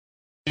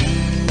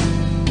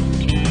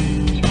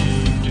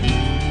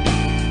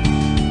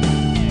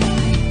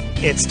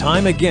It's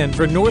time again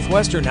for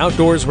Northwestern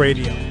Outdoors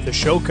Radio, the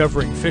show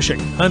covering fishing,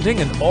 hunting,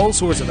 and all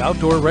sorts of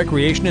outdoor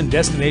recreation and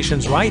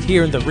destinations right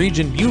here in the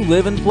region you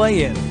live and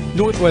play in.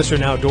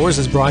 Northwestern Outdoors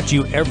is brought to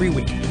you every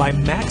week by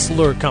Max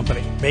Lure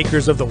Company,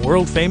 makers of the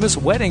world-famous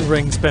wedding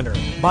ring spinner,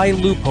 by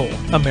Loophole,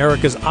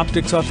 America's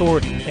Optics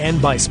Authority,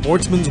 and by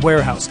Sportsman's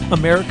Warehouse,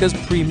 America's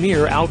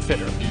premier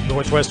outfitter.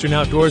 Northwestern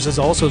Outdoors is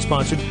also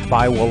sponsored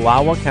by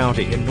Wallowa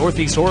County in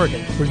Northeast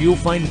Oregon, where you'll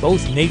find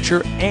both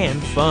nature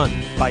and fun.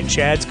 By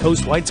Chad's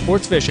Coastwide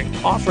Sports Fishing,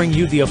 offering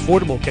you the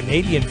affordable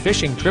Canadian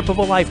fishing trip of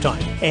a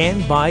lifetime.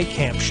 And by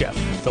Camp Chef,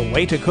 the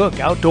way to cook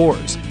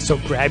outdoors. So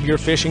grab your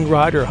fishing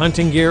rod or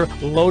hunting gear,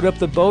 load up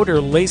the boat or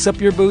lace up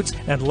your boots,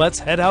 and let's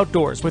head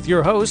outdoors with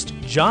your host,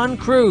 John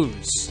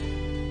Cruz.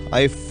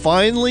 I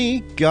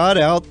finally got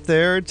out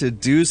there to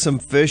do some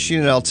fishing,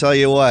 and I'll tell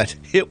you what,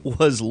 it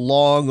was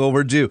long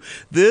overdue.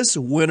 This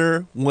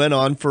winter went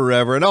on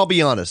forever, and I'll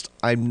be honest,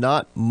 I'm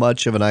not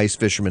much of an ice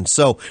fisherman.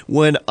 So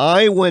when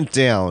I went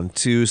down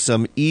to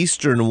some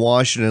eastern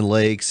Washington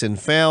lakes and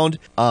found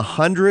a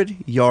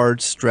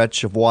 100-yard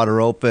stretch of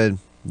water open,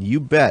 you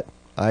bet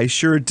I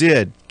sure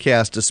did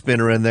cast a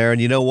spinner in there.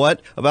 And you know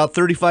what? About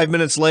 35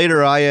 minutes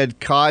later, I had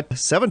caught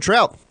 7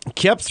 trout.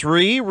 Kept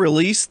 3,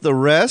 released the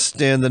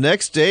rest, and the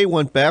next day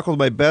went back with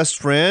my best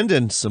friend,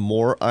 and some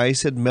more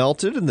ice had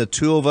melted, and the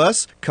two of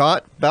us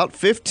caught about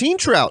 15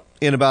 trout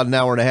in about an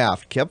hour and a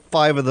half. Kept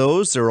 5 of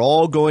those. They're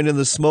all going in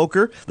the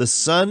smoker. The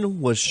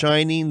sun was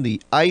shining.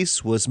 The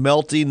ice was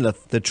melting.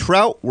 The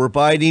trout were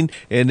biting,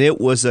 and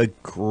it was a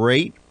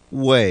great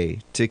way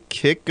to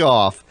kick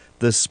off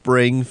the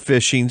spring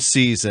fishing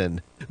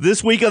season.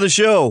 This week on the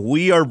show,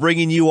 we are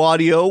bringing you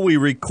audio we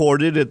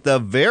recorded at the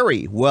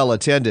very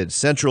well-attended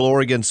Central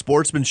Oregon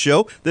Sportsman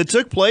Show that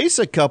took place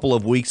a couple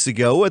of weeks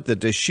ago at the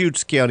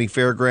Deschutes County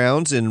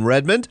Fairgrounds in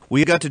Redmond.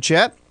 We got to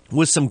chat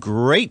with some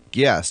great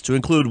guests, to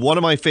include one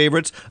of my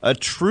favorites, a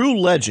true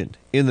legend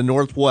in the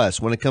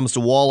Northwest when it comes to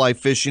walleye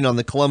fishing on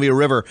the Columbia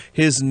River.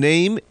 His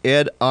name,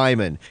 Ed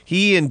Eyman.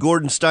 He and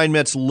Gordon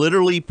Steinmetz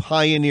literally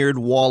pioneered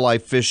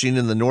walleye fishing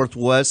in the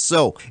Northwest,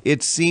 so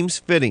it seems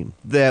fitting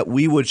that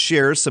we would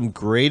share some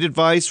great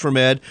advice from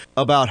Ed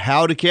about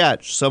how to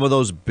catch some of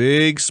those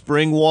big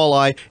spring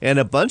walleye and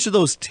a bunch of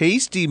those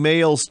tasty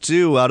males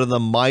too out of the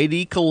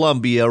mighty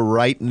Columbia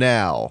right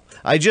now.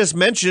 I just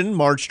mentioned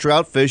March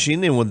trout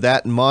fishing, and with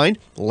that in mind,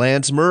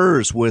 Lance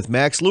Mers with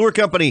Max Lure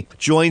Company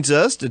joins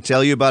us to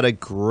tell you about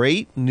a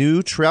great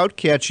new trout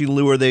catching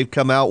lure they've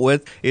come out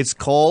with. It's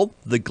called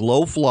the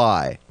Glow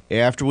Fly.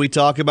 After we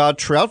talk about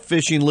trout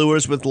fishing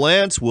lures with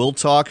Lance, we'll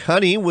talk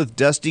hunting with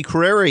Dusty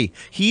Crary.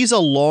 He's a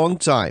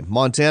longtime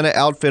Montana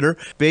outfitter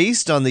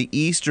based on the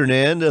eastern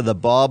end of the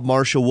Bob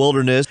Marshall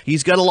Wilderness.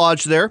 He's got a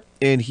lodge there,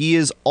 and he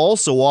is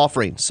also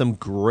offering some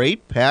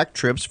great pack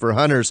trips for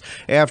hunters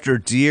after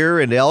deer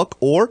and elk,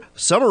 or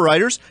summer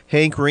riders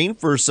hankering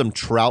for some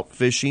trout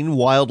fishing,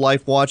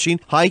 wildlife watching,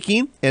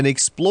 hiking, and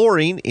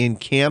exploring in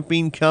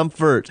camping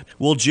comfort.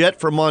 We'll jet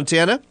from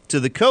Montana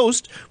to the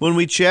coast when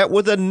we chat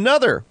with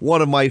another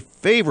one of my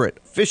favorite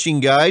fishing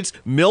guides,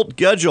 Milt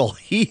Gudgel.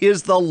 He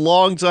is the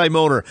longtime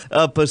owner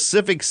of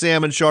Pacific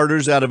Salmon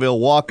Charters out of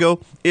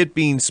Ilwaco. It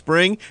being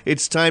spring,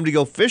 it's time to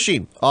go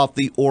fishing off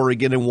the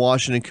Oregon and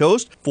Washington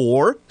coast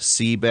for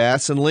sea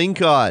bass and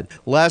lingcod.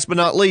 Last but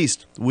not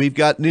least, we've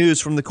got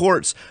news from the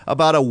courts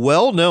about a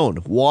well-known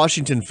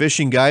Washington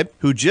fishing guide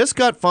who just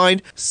got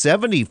fined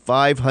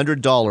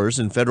 $7,500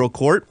 in federal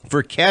court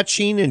for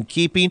catching and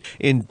keeping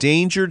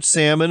endangered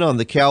salmon on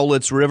the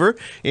Cowlitz River,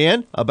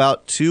 and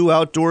about 2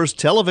 outdoors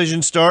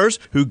television stars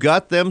who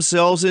got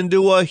themselves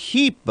into a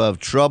heap of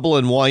trouble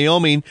in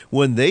Wyoming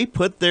when they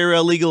put their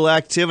illegal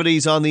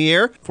activities on the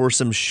air for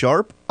some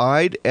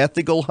sharp-eyed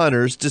ethical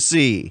hunters to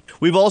see.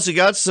 We've also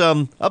got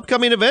some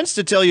upcoming events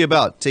to tell you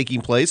about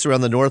taking place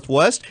around the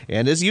Northwest,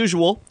 and as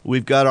usual,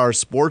 we've got our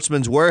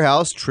Sportsman's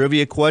Warehouse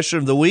Trivia Question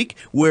of the Week,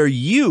 where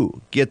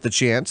you get the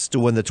chance to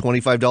win the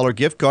 $25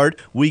 gift card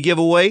we give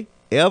away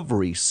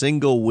every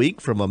single week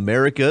from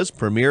America's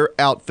premier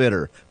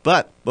outfitter.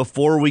 But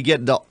before we get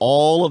into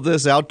all of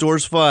this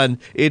outdoors fun,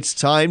 it's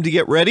time to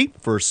get ready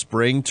for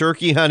spring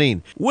turkey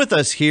hunting. With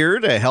us here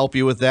to help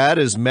you with that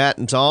is Matt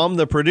and Tom,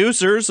 the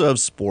producers of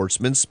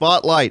Sportsman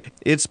Spotlight.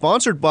 It's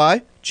sponsored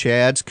by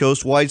Chad's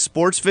Coastwide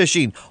Sports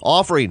Fishing,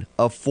 offering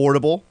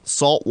affordable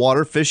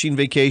saltwater fishing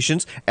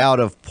vacations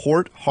out of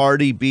Port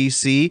Hardy,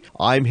 BC.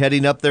 I'm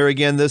heading up there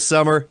again this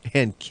summer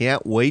and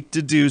can't wait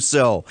to do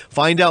so.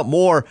 Find out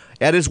more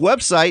at his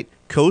website,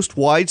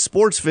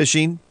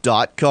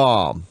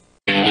 coastwidesportsfishing.com.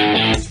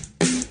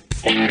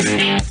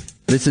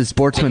 This is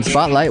Sportsman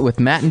Spotlight with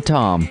Matt and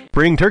Tom.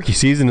 Spring turkey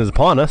season is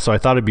upon us, so I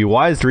thought it'd be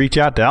wise to reach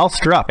out to Al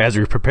Strupp as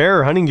we prepare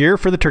our hunting gear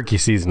for the turkey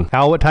season.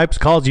 Al, what types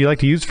of calls do you like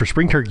to use for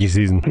spring turkey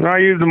season? I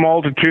use a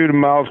multitude of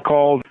mouse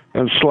calls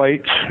and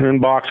slates and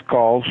box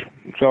calls.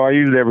 So I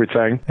use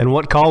everything. And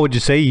what call would you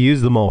say you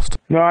use the most?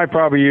 No, I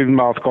probably use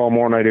mouth call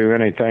more than I do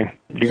anything.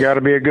 You got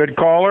to be a good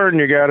caller, and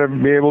you got to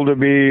be able to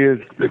be as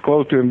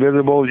close to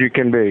invisible as you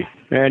can be.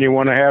 And you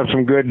want to have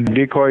some good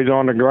decoys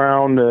on the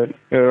ground that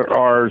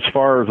are as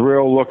far as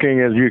real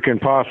looking as you can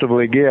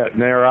possibly get.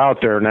 And they're out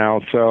there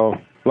now, so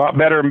a lot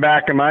better than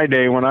back in my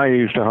day when I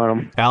used to hunt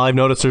them. Al, I've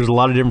noticed there's a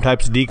lot of different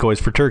types of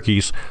decoys for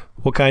turkeys.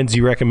 What kinds do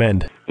you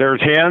recommend?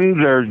 There's hens,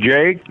 there's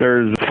jake,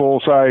 there's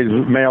full-size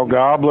male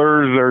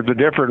gobblers, there's a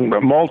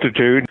different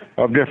multitude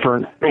of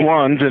different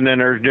ones, and then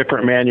there's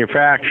different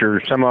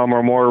manufacturers. Some of them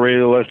are more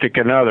realistic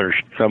than others.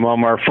 Some of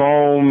them are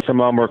foam,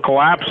 some of them are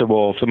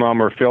collapsible, some of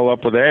them are filled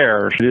up with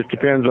air. It just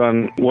depends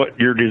on what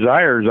your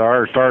desires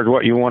are as far as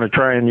what you want to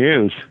try and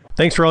use.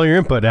 Thanks for all your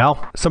input,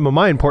 Al. Some of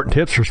my important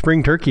tips for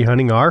spring turkey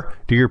hunting are: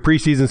 do your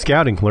preseason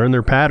scouting, learn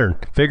their pattern,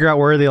 figure out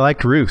where they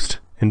like to roost,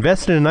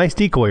 invest in a nice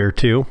decoy or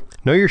two,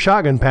 know your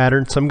shotgun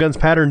pattern. Some guns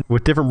pattern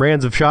with different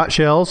brands of shot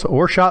shells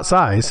or shot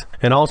size,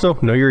 and also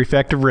know your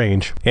effective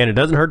range. And it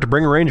doesn't hurt to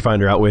bring a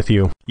rangefinder out with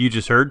you. You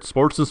just heard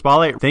Sportsman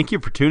Spotlight. Thank you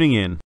for tuning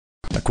in.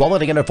 A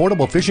quality and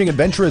affordable fishing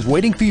adventure is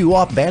waiting for you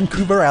off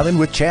Vancouver Island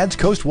with Chad's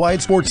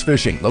Coastwide Sports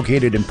Fishing.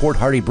 Located in Port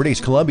Hardy,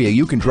 British Columbia,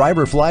 you can drive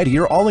or fly to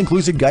your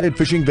all-inclusive guided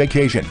fishing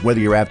vacation.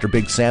 Whether you're after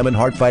big salmon,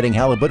 hard-fighting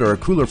halibut, or a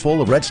cooler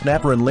full of red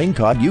snapper and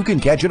lingcod, you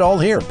can catch it all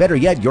here. Better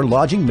yet, your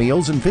lodging,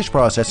 meals, and fish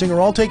processing are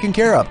all taken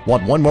care of.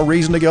 Want one more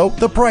reason to go?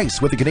 The price.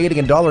 With the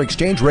Canadian dollar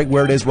exchange rate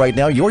where it is right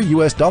now, your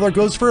U.S. dollar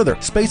goes further.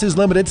 Space is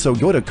limited, so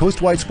go to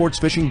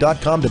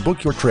coastwidesportsfishing.com to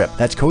book your trip.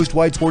 That's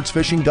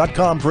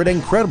coastwidesportsfishing.com for an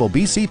incredible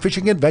BC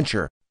fishing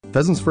adventure.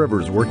 Pheasants Forever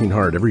is working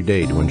hard every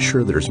day to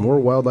ensure there's more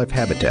wildlife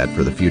habitat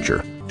for the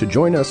future. To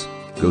join us,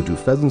 go to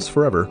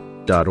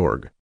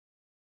pheasantsforever.org.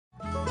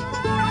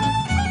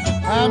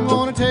 I'm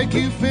gonna take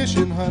you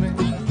fishing, honey.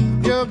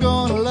 You're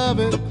gonna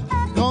love it.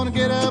 Gonna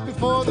get up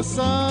before the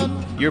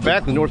sun. You're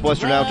back with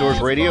Northwestern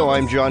Outdoors Radio.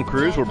 I'm John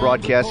Cruz. We're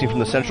broadcasting from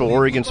the Central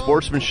Oregon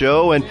Sportsman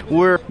Show, and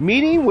we're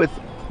meeting with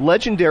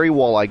legendary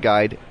walleye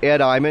guide Ed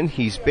Iman.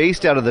 He's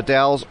based out of the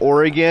Dalles,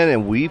 Oregon,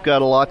 and we've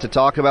got a lot to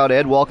talk about.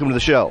 Ed, welcome to the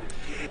show.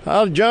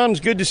 John,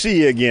 it's good to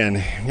see you again.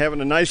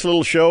 Having a nice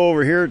little show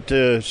over here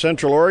at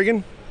Central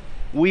Oregon.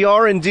 We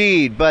are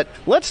indeed, but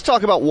let's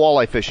talk about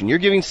walleye fishing. You're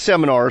giving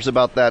seminars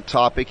about that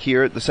topic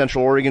here at the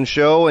Central Oregon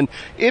Show, and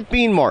it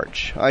being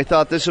March, I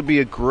thought this would be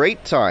a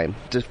great time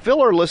to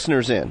fill our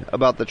listeners in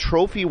about the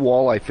trophy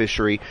walleye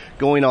fishery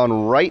going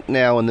on right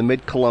now in the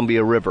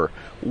Mid-Columbia River.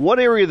 What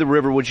area of the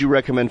river would you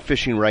recommend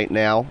fishing right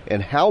now,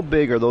 and how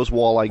big are those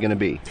walleye going to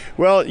be?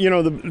 Well, you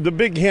know, the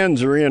big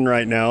hens are in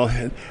right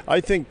now.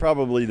 I think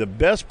probably the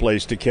best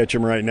place to catch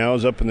them right now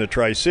is up in the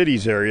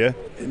Tri-Cities area.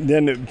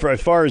 Then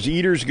as far as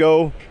eaters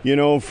go, you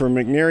know, from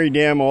McNary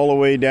Dam all the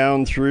way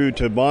down through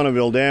to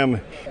Bonneville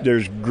Dam,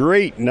 there's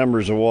great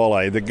numbers of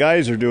walleye. The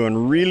guys are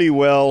doing really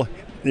well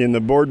in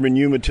the Boardman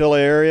Umatilla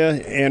area,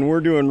 and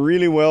we're doing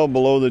really well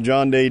below the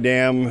John Day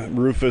Dam,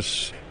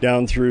 Rufus,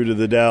 down through to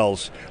the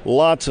Dalles.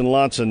 Lots and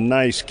lots of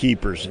nice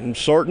keepers. And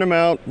sorting them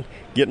out,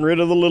 getting rid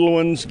of the little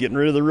ones, getting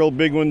rid of the real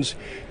big ones,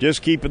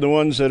 just keeping the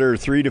ones that are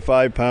 3 to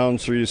 5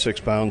 pounds, 3 to 6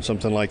 pounds,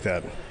 something like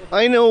that.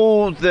 I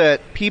know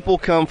that people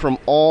come from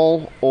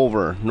all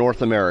over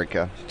North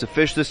America to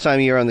fish this time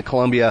of year on the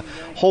Columbia,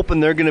 hoping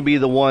they're going to be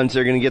the ones that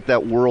are going to get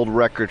that world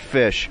record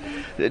fish.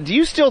 Do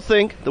you still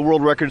think the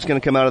world record is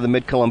going to come out of the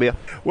Mid-Columbia?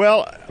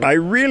 Well, I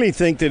really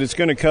think that it's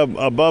going to come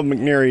above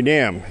McNary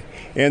Dam.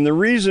 And the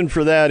reason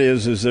for that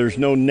is there's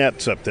no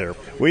nets up there.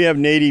 We have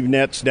native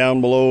nets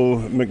down below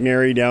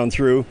McNary down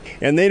through,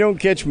 and they don't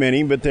catch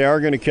many, but they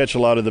are going to catch a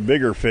lot of the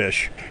bigger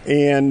fish.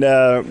 And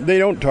they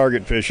don't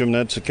target fish them.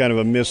 That's a kind of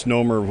a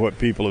misnomer of what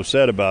people have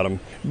said about them.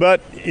 But,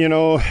 you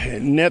know,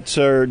 nets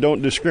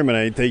don't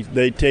discriminate.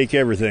 They take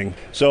everything.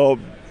 So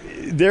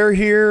they're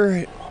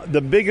here.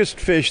 The biggest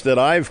fish that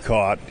I've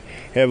caught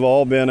have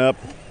all been up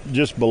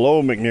just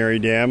below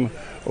McNary Dam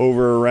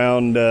over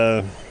around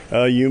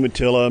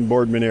Umatilla and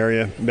Boardman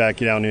area, back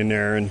down in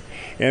there.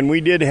 And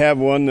we did have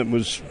one that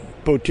was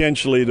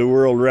potentially the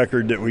world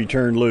record that we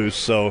turned loose.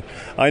 So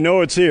I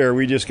know it's here.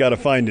 We just got to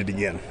find it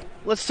again.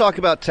 Let's talk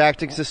about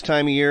tactics this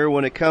time of year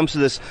when it comes to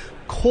this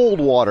cold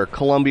water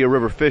Columbia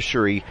River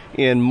fishery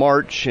in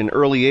March and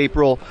early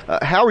April.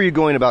 How are you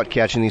going about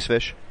catching these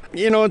fish?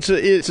 You know, it's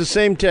the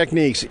same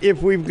techniques.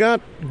 If we've got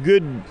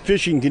good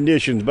fishing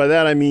conditions, by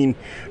that I mean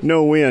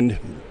no wind,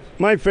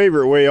 my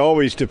favorite way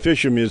always to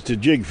fish them is to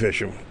jig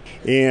fish them.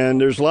 And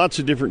there's lots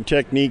of different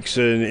techniques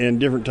and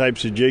different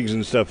types of jigs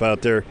and stuff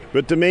out there.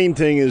 But the main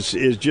thing is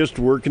just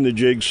working the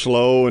jig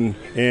slow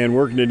and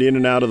working it in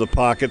and out of the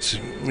pockets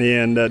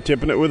and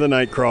tipping it with a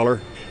night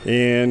crawler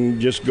and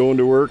just going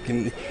to work.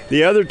 And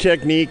the other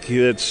technique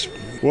that's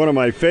one of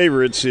my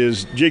favorites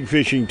is jig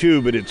fishing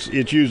too, but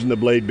it's using the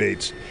blade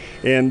baits.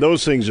 And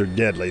those things are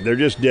deadly. They're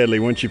just deadly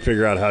once you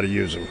figure out how to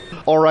use them.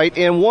 All right,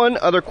 and one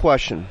other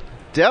question.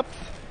 Depth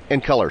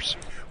and colors.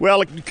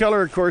 Well, the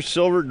color, of course,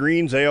 silver,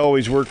 greens, they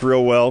always work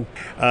real well.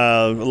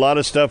 A lot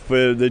of stuff,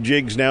 the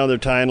jigs now, they're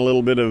tying a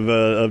little bit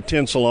of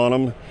tinsel on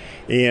them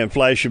and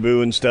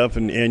flashaboo and stuff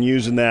and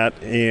using that,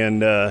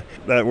 and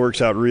that works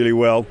out really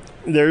well.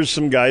 there's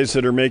some guys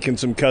that are making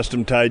some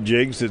custom tied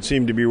jigs that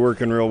seem to be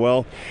working real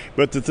well.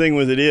 But the thing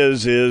with it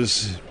is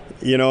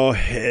you know,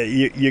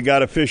 you got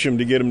to fish them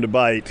to get them to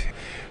bite.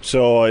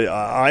 So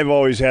I've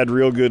always had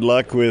real good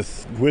luck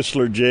with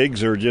Whistler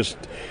jigs or just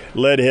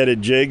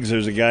lead-headed jigs.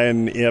 There's a guy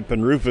up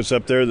in Rufus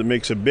up there that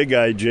makes a big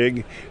eye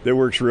jig that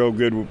works real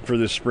good for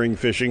this spring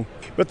fishing.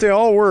 But they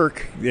all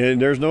work,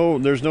 and there's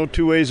no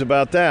two ways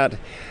about that.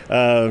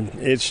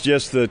 It's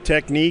just the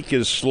technique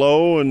is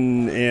slow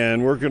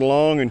and working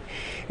along,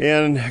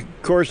 and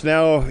of course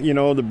now, you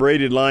know, the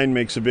braided line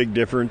makes a big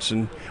difference.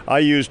 And I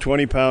use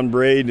 20-pound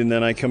braid, and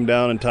then I come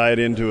down and tie it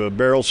into a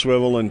barrel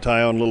swivel and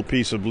tie on a little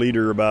piece of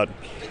leader about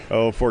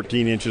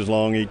 14 inches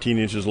long, 18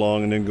 inches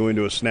long, and then go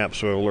into a snap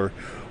swivel.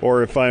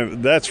 Or if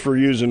that's for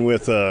using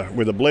with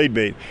a blade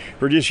bait.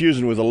 For just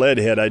using with a lead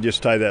head, I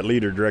just tie that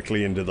leader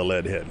directly into the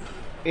lead head.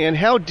 And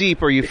how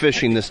deep are you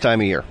fishing this time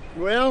of year?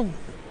 Well,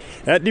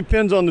 that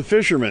depends on the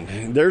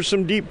fisherman. There's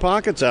some deep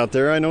pockets out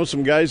there. I know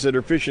some guys that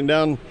are fishing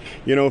down,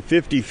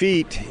 50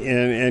 feet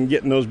and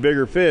getting those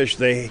bigger fish.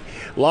 A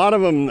lot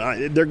of them,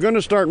 they're going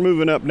to start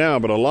moving up now,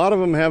 but a lot of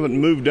them haven't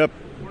moved up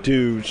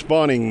to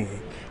spawning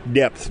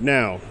depth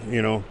now,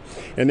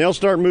 and they'll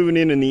start moving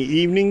in the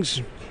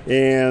evenings,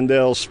 and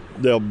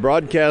they'll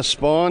broadcast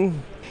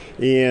spawn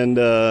and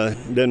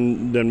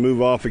then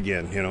move off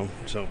again,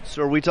 So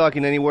are we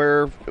talking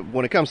anywhere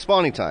when it comes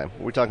spawning time?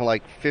 Are we talking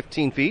like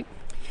 15 feet?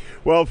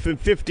 Well,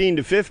 15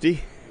 to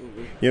 50.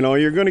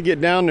 You're going to get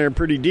down there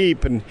pretty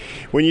deep, and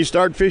when you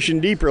start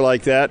fishing deeper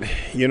like that,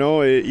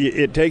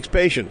 it takes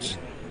patience.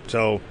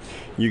 So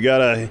you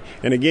gotta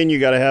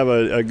have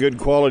a good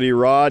quality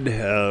rod.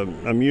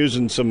 I'm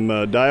using some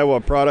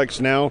Daiwa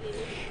products now,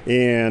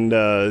 and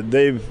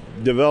they've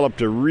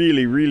developed a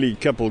really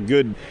couple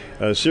good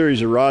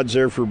series of rods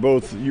there for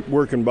both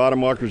working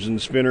bottom walkers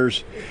and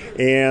spinners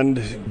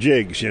and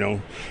jigs,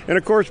 And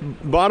of course,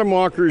 bottom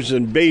walkers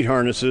and bait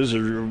harnesses,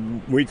 or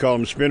we call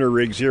them spinner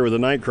rigs here with a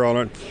night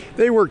crawler,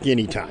 they work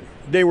anytime.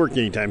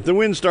 If the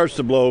wind starts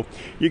to blow,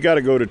 you got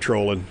to go to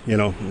trolling,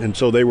 and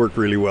so they work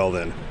really well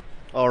then.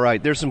 All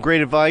right, there's some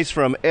great advice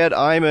from Ed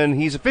Iman.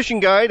 He's a fishing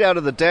guide out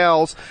of the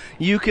Dalles.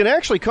 You can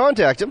actually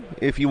contact him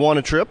if you want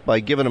a trip by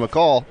giving him a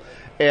call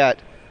at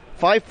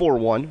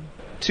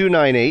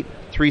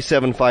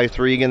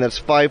 541-298-3753. Again, that's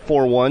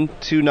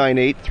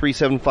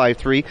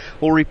 541-298-3753.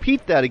 We'll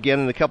repeat that again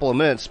in a couple of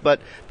minutes. But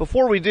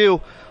before we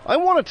do, I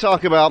want to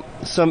talk about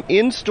some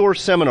in-store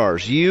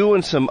seminars you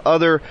and some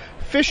other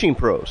fishing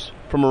pros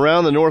from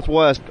around the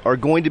Northwest are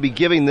going to be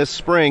giving this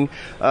spring.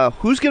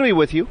 Who's going to be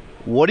with you?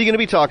 What are you going to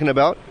be talking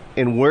about?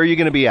 And where are you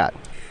going to be at?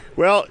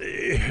 Well,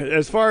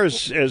 as far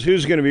as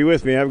who's going to be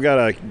with me, I've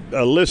got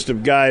a list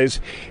of guys,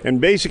 and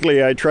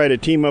basically I try to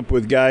team up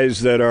with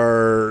guys that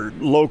are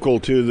local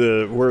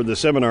to where the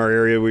seminar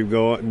area we've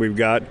got.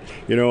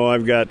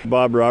 I've got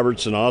Bob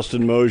Roberts and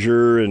Austin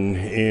Mosier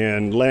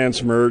and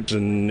Lance Mertz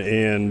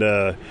and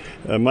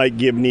Mike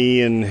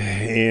Gibney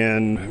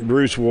and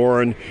Bruce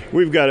Warren.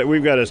 We've got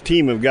a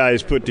team of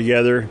guys put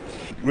together.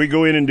 We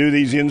go in and do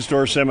these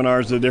in-store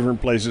seminars at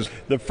different places.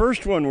 The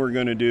first one we're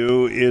going to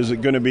do is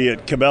going to be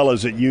at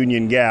Cabela's at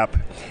Union Gap,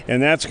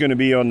 and that's going to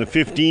be on the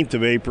 15th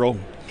of April.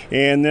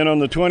 And then on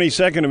the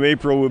 22nd of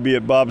April, we'll be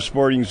at Bob's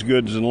Sporting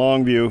Goods in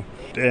Longview.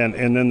 And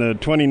then the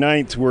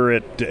 29th, we're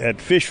at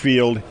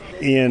Fishfield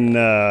in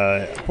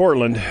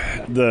Portland.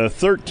 The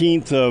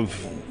 13th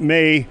of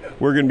May,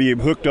 we're going to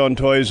be hooked on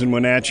toys in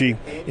Wenatchee,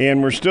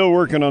 and we're still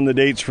working on the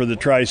dates for the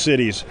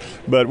Tri-Cities,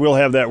 but we'll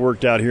have that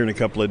worked out here in a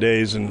couple of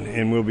days,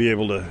 and we'll be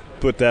able to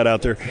put that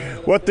out there.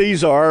 What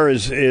these are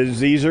is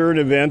these are an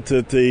event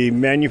that the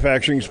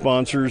manufacturing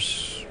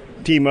sponsors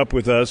team up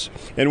with us,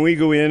 and we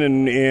go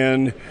in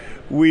and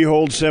we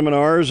hold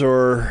seminars,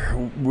 or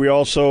we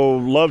also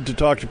love to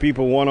talk to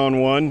people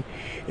one-on-one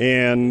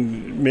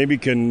and maybe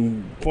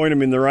can point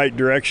them in the right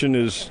direction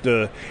as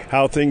to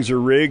how things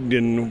are rigged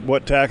and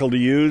what tackle to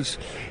use.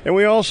 And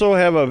we also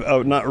have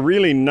a not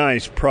really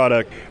nice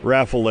product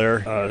raffle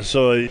there.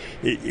 So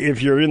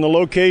if you're in the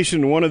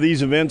location, one of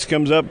these events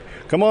comes up,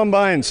 come on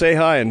by and say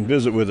hi and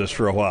visit with us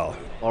for a while.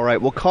 All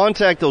right, well,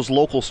 contact those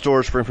local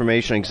stores for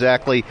information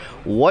exactly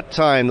what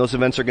time those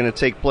events are going to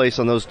take place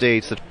on those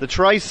dates. The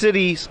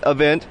Tri-Cities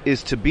event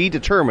is to be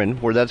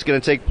determined where that's going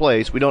to take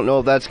place. We don't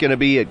know if that's going to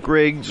be at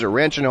Griggs or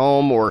Ranch and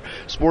Home or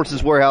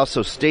Sports' Warehouse,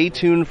 so stay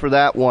tuned for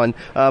that one.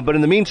 But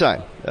in the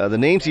meantime, the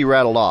names he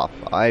rattled off,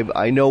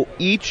 I know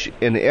each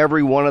and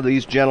every one of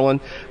these gentlemen.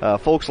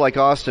 Folks like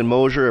Austin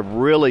Mosier have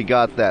really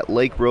got that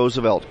Lake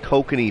Roosevelt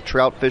kokanee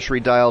trout fishery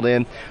dialed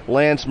in.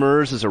 Lance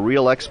Mertz is a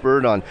real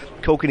expert on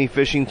kokanee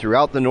fishing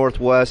throughout the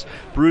Northwest.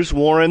 Bruce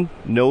Warren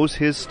knows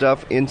his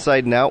stuff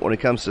inside and out when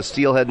it comes to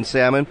steelhead and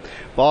salmon.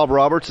 Bob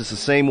Roberts is the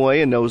same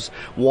way and knows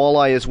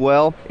walleye as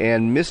well.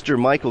 And Mr.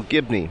 Michael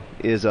Gibney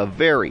is a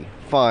very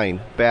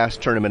fine bass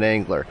tournament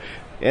angler.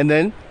 And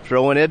then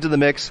throw an Ed to the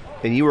mix,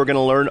 and you are going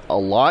to learn a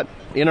lot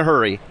in a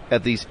hurry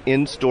at these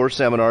in-store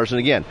seminars. And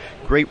again,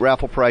 great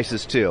raffle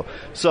prices too.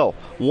 So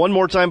one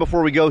more time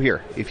before we go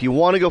here, if you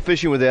want to go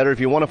fishing with Ed, or if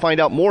you want to find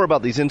out more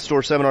about these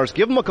in-store seminars,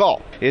 give him a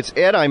call. It's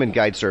Ed Iman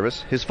Guide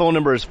Service. His phone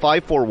number is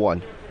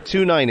 541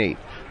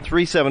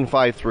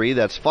 541-298-3753.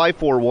 That's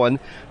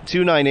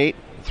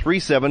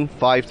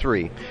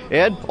 541-298-3753.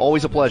 Ed,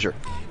 always a pleasure.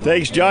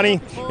 Thanks, Johnny,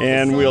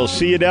 and we'll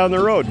see you down the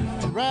road.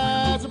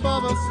 Rise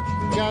above us,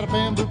 got a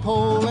bamboo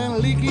pole and a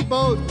leaky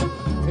boat.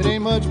 It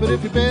ain't much, but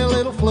if you bail,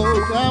 it'll float.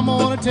 I'm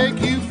gonna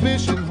take you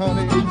fishing,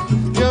 honey.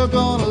 You're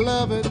gonna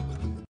love it.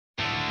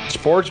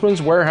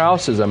 Sportsman's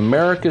Warehouse is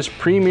America's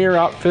premier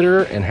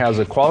outfitter and has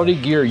the quality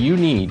gear you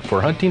need for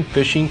hunting,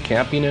 fishing,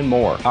 camping, and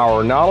more.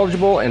 Our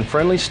knowledgeable and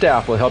friendly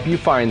staff will help you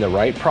find the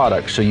right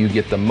product so you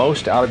get the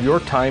most out of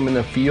your time in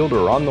the field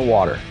or on the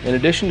water. In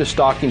addition to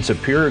stocking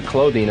superior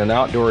clothing and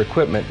outdoor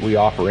equipment, we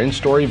offer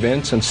in-store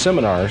events and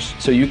seminars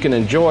so you can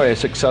enjoy a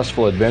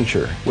successful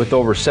adventure. With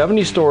over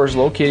 70 stores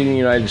located in the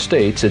United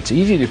States, it's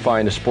easy to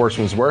find a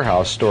Sportsman's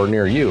Warehouse store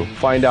near you.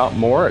 Find out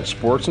more at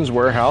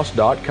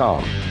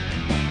sportsmanswarehouse.com.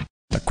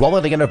 A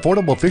quality and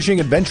affordable fishing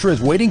adventure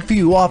is waiting for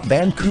you off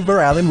Vancouver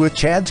Island with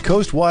Chad's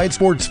Coast-Wide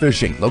Sports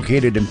Fishing.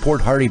 Located in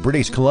Port Hardy,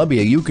 British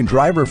Columbia, you can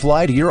drive or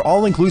fly to your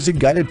all-inclusive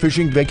guided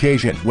fishing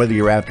vacation. Whether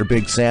you're after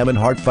big salmon,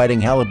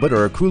 heart-fighting halibut,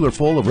 or a cooler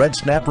full of red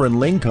snapper and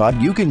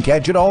lingcod, you can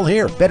catch it all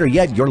here. Better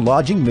yet, your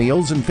lodging,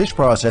 meals, and fish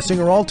processing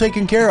are all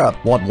taken care of.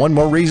 Want one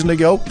more reason to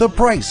go? The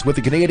price. With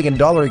the Canadian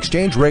dollar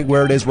exchange rate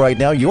where it is right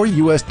now, your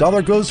U.S.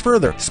 dollar goes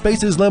further.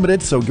 Space is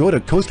limited, so go to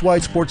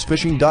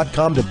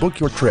coastwidesportsfishing.com to book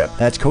your trip.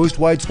 That's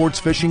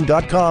coastwidesportsfishing.com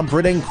for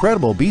an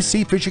incredible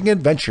BC fishing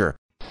adventure.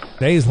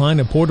 Today's line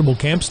of portable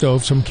camp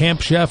stoves from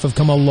Camp Chef have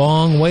come a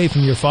long way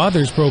from your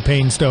father's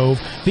propane stove,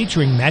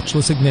 featuring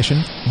matchless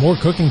ignition, more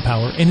cooking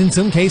power, and in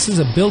some cases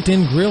a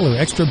built-in grill or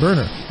extra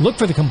burner. Look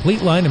for the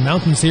complete line of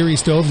Mountain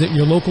Series stoves at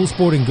your local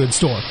sporting goods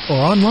store or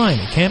online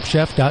at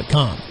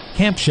campchef.com.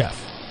 Camp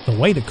Chef, the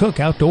way to cook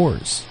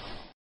outdoors.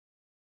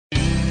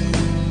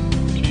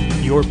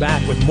 You're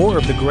back with more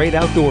of the great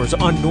outdoors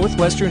on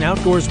Northwestern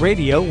Outdoors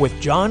Radio with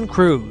John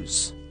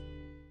Cruz.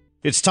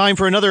 It's time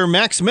for another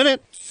Max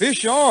Minute.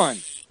 Fish on.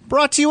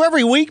 Brought to you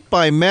every week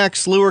by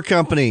Max Lure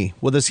Company.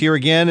 With us here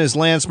again is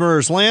Lance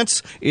Murs.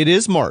 Lance, it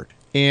is March,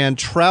 and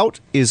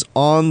trout is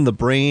on the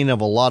brain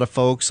of a lot of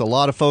folks. A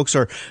lot of folks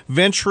are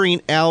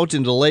venturing out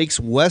into lakes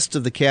west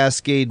of the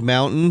Cascade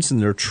Mountains,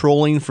 and they're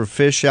trolling for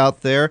fish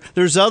out there.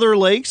 There's other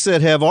lakes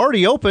that have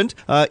already opened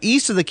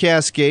east of the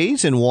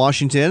Cascades in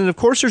Washington, and of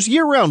course there's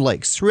year-round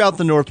lakes throughout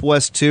the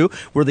Northwest too,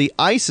 where the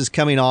ice is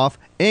coming off.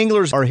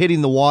 Anglers are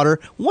hitting the water.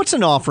 What's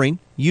an offering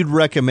you'd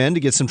recommend to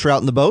get some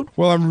trout in the boat?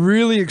 Well, I'm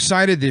really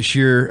excited this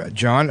year,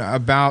 John,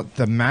 about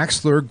the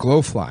Max Lure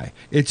Glowfly.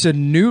 It's a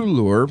new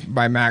lure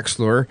by Max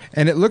Lure,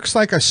 and it looks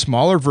like a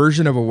smaller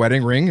version of a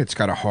wedding ring. It's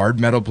got a hard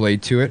metal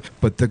blade to it,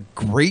 but the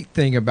great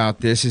thing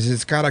about this is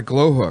it's got a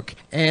glow hook,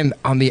 and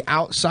on the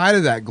outside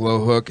of that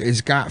glow hook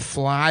is got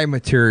fly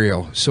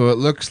material, so it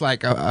looks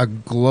like a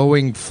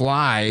glowing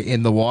fly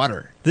in the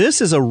water.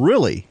 This is a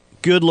really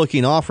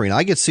good-looking offering.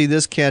 I could see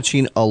this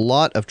catching a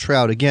lot of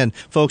trout. Again,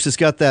 folks, it's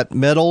got that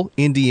metal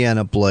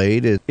Indiana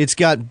blade. It's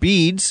got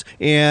beads,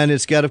 and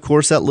it's got, of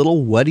course, that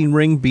little wedding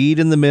ring bead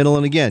in the middle.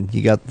 And again,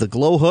 you got the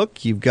glow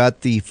hook. You've got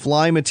the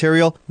fly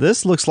material.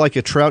 This looks like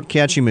a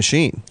trout-catching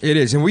machine. It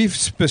is, and we've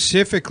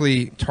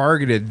specifically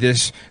targeted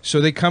this.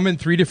 So they come in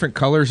 3 different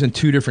colors and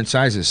 2 different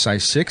sizes,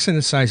 size 6 and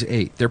a size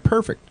 8. They're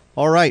perfect.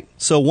 All right,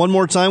 so one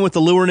more time with the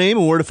lure name,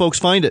 and where do folks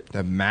find it?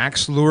 The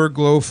Max Lure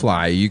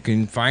Glowfly. You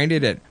can find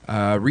it at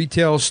a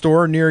retail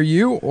store near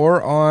you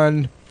or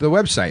on the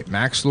website,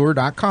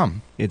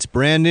 maxlure.com. It's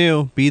brand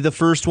new. Be the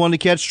first one to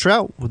catch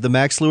trout with the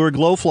Max Lure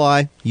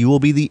Glowfly. You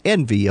will be the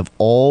envy of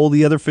all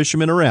the other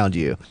fishermen around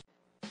you.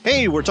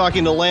 Hey, we're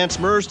talking to Lance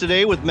Murs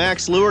today with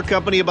Max Lure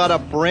Company about a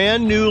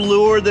brand new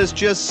lure that's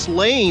just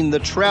slaying the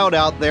trout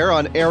out there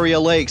on area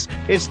lakes.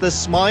 It's the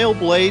Smile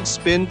Blade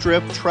Spin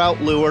Drift Trout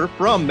Lure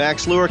from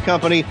Max Lure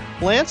Company.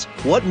 Lance,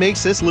 what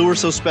makes this lure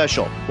so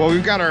special? Well,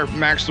 we've got our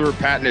Max Lure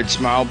patented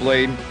Smile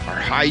Blade,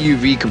 our high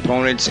UV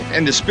components,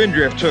 and the Spin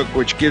Drift hook,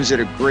 which gives it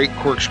a great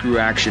corkscrew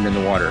action in the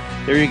water.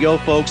 There you go,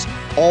 folks.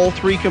 All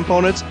 3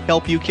 components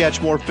help you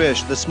catch more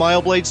fish. The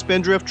Smile Blade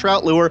Spin Drift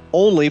Trout Lure,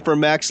 only from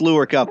Max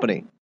Lure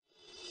Company.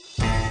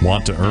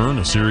 Want to earn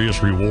a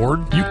serious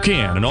reward? You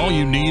can, and all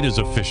you need is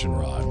a fishing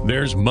rod.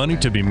 There's money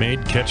to be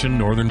made catching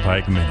northern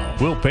pike minnow.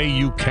 We'll pay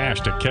you cash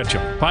to catch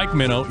them. Pike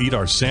minnow eat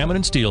our salmon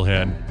and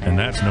steelhead, and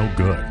that's no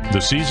good. The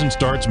season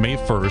starts May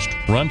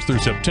 1st, runs through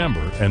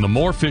September, and the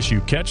more fish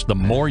you catch, the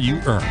more you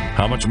earn.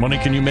 How much money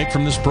can you make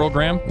from this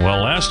program?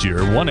 Well, last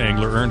year, one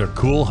angler earned a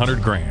cool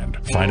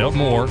 $100,000. Find out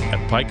more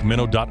at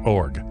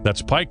pikeminnow.org.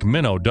 That's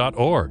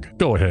pikeminnow.org.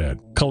 Go ahead,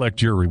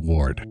 collect your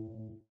reward.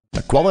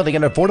 A quality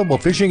and affordable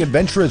fishing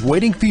adventure is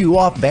waiting for you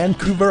off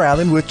Vancouver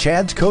Island with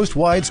Chad's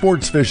Coast-Wide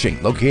Sports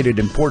Fishing. Located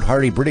in Port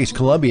Hardy, British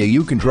Columbia,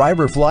 you can drive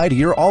or fly to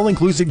your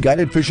all-inclusive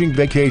guided fishing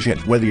vacation.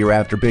 Whether you're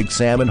after big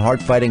salmon,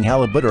 heart-fighting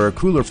halibut, or a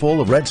cooler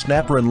full of red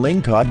snapper and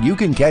lingcod, you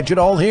can catch it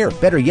all here.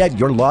 Better yet,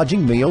 your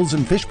lodging, meals,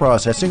 and fish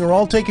processing are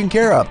all taken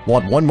care of.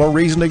 Want one more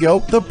reason to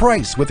go? The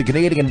price. With the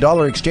Canadian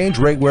dollar exchange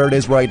rate where it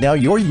is right now,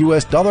 your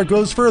U.S. dollar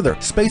goes further.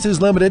 Space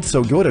is limited,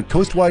 so go to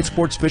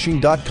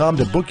coastwidesportsfishing.com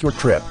to book your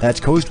trip.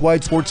 That's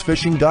coastwidesportsfishing.com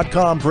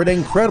for an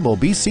incredible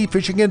BC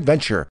fishing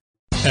adventure.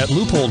 At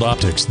Loophole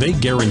Optics, they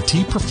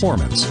guarantee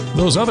performance.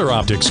 Those other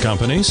optics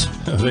companies,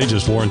 they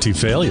just warranty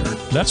failure.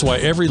 That's why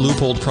every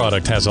Loophole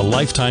product has a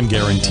lifetime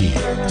guarantee.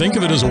 Think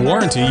of it as a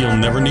warranty you'll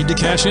never need to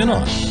cash in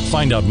on.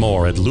 Find out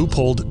more at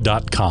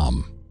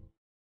loophole.com.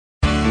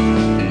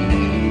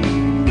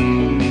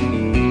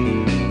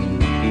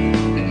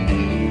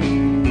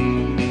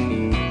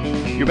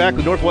 You're back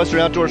with Northwestern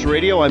Outdoors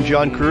Radio. I'm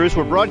John Cruz.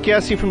 We're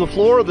broadcasting from the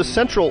floor of the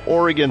Central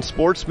Oregon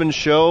Sportsman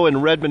Show in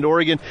Redmond,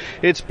 Oregon.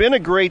 It's been a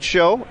great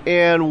show,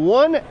 and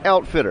one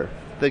outfitter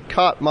that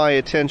caught my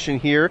attention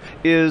here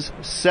is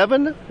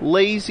 7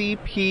 Lazy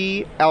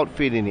P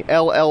Outfitting,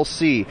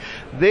 LLC.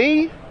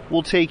 They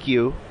will take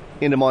you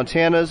into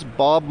Montana's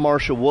Bob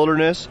Marshall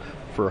Wilderness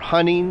for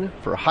hunting,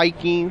 for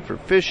hiking, for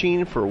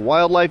fishing, for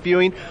wildlife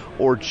viewing,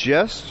 or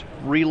just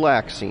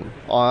relaxing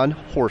on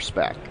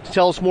horseback. To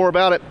tell us more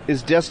about it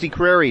is Dusty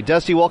Crary.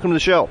 Dusty, welcome to the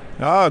show.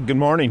 Good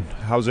morning.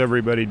 How's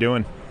everybody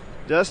doing?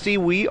 Dusty,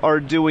 we are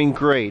doing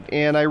great,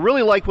 and I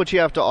really like what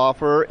you have to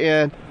offer,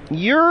 and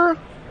your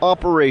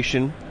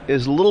operation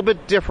is a little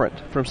bit different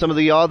from some of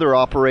the other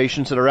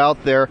operations that are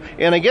out there,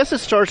 and I guess it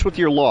starts with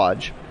your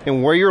lodge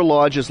and where your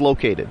lodge is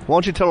located. Why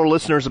don't you tell our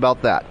listeners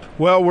about that?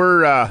 Well,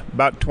 we're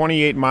about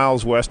 28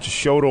 miles west of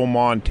Choteau,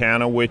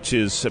 Montana, which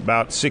is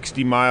about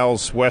 60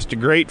 miles west of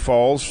Great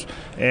Falls,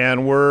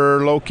 and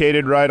we're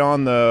located right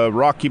on the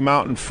Rocky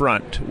Mountain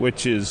front,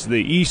 which is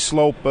the east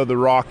slope of the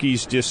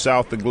Rockies just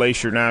south of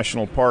Glacier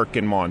National Park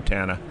in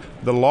Montana.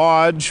 The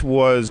lodge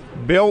was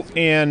built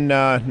in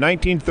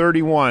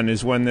 1931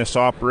 is when this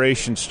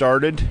operation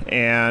started,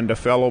 and a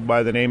fellow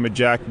by the name of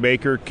Jack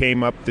Baker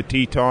came up the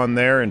Teton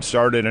there and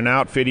started an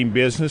outfitting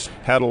business.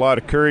 Had a lot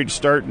of courage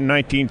starting in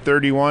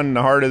 1931 in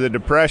the heart of the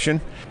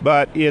Depression,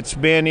 but it's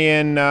been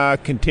in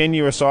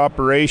continuous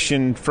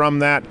operation from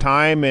that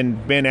time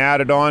and been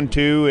added on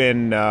to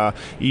and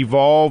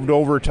evolved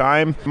over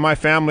time. My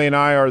family and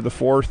I are the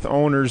fourth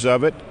owners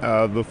of it.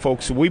 The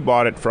folks we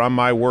bought it from,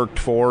 I worked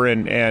for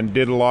and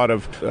did a lot of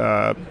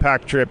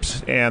pack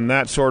trips and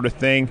that sort of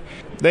thing.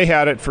 They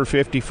had it for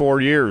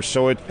 54 years,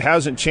 so it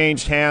hasn't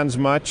changed hands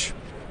much.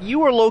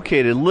 You are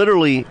located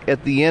literally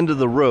at the end of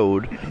the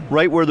road,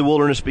 right where the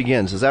wilderness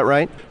begins. Is that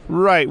right?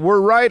 Right. We're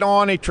right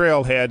on a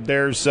trailhead.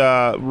 There's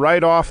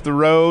right off the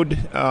road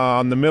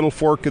on the middle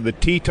fork of the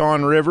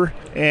Teton River.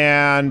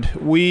 And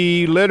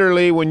we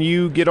literally, when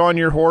you get on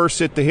your horse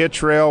at the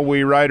hitch rail,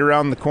 we ride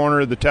around the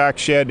corner of the tack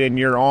shed and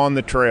you're on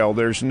the trail.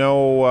 There's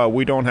no,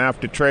 we don't have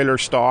to trailer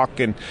stock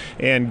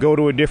and go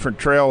to a different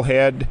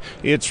trailhead.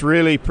 It's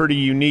really pretty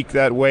unique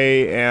that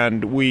way.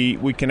 And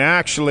we can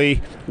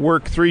actually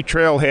work 3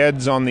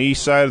 trailheads on the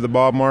east side of the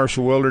Bob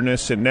Marshall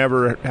Wilderness and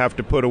never have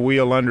to put a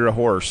wheel under a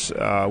horse.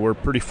 We're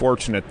pretty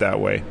fortunate that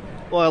way.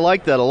 Well, I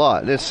like that a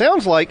lot. It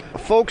sounds like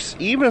folks,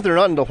 even if they're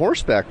not into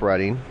horseback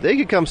riding, they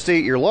could come stay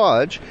at your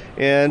lodge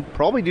and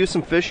probably do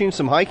some fishing,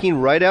 some hiking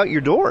right out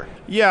your door.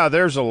 Yeah,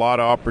 there's a lot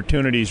of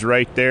opportunities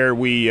right there.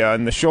 We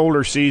in the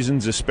shoulder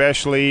seasons,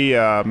 especially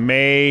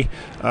May,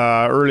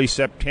 early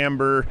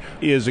September,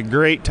 is a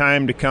great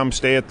time to come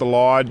stay at the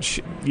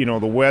lodge. You know,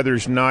 the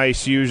weather's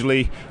nice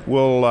usually.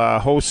 We'll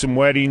host some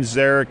weddings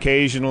there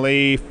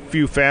occasionally,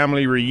 few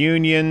family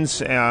reunions,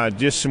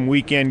 just some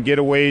weekend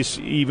getaways,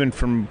 even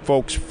from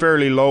folks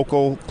fairly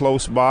local,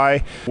 close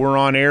by. We're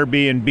on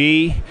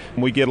Airbnb.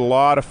 We get a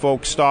lot of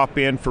folks stop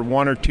in for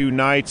 1 or 2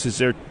 nights as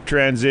they're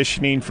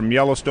transitioning from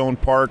Yellowstone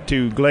Park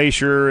to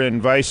Glacier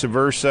and vice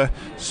versa.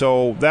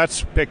 So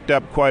that's picked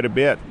up quite a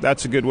bit.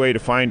 That's a good way to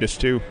find us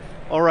too.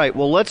 All right,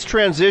 well, let's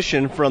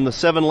transition from the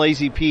 7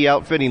 Lazy P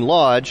Outfitting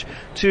Lodge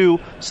to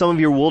some of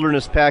your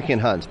wilderness packing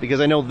hunts, because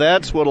I know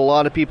that's what a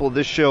lot of people at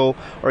this show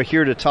are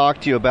here to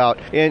talk to you about.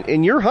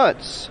 And your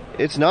hunts,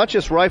 it's not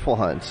just rifle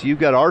hunts. You've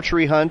got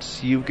archery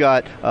hunts, you've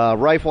got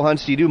rifle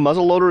hunts. Do you do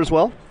muzzleloader as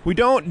well? We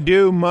don't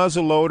do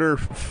muzzleloader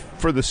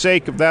for the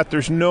sake of that.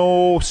 There's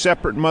no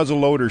separate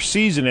muzzleloader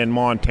season in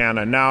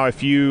Montana. Now,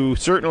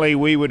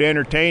 we would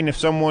entertain if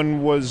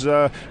someone was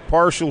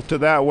partial to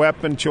that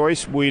weapon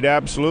choice. We'd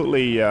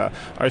absolutely,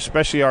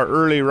 especially our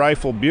early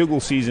rifle bugle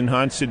season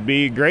hunts, it'd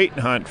be a great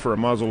hunt for a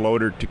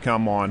muzzleloader to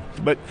come on.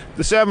 But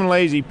the 7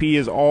 Lazy P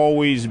has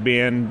always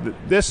been,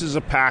 this is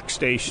a pack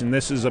station.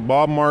 This is a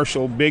Bob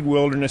Marshall Big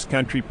Wilderness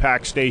Country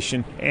pack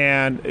station,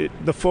 and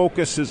the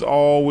focus has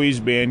always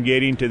been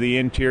getting to the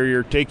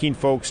interior, taking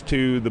folks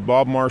to the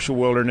Bob Marshall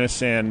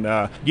Wilderness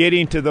and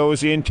getting to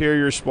those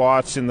interior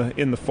spots in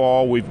the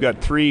fall. We've got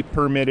 3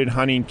 permitted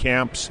hunting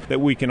camps that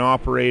we can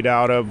operate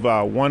out of.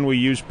 One we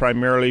use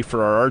primarily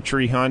for our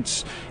archery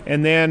hunts,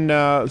 and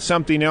then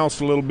something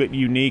else a little bit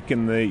unique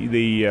in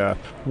the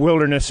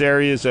wilderness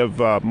areas of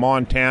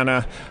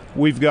Montana.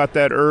 We've got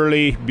that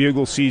early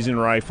bugle season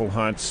rifle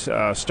hunts,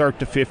 start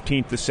the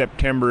 15th of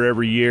September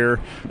every year.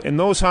 And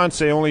those hunts,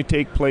 they only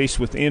take place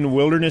within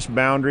wilderness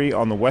boundary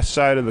on the west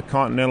side of the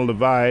Continental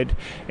Divide.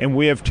 And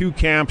we have 2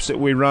 camps that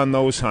we run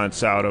those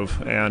hunts out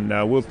of. And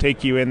we'll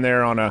take you in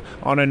there on a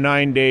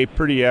 9-day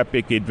pretty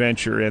epic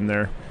adventure in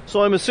there.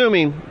 So I'm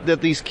assuming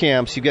that these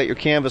camps, you've got your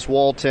canvas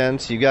wall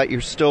tents, you got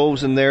your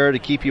stoves in there to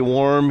keep you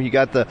warm, you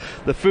got the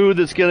food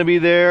that's going to be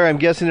there. I'm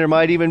guessing there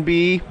might even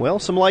be, well,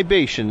 some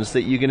libations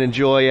that you can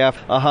enjoy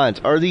after a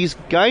hunt. Are these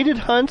guided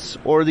hunts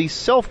or these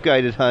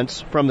self-guided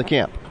hunts from the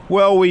camp?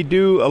 Well, we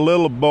do a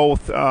little of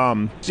both.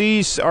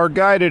 These are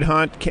guided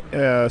hunt,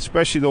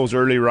 especially those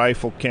early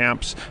rifle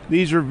camps.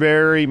 These are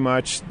very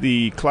much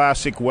the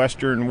classic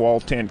Western wall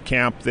tent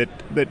camp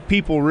that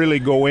people really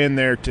go in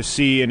there to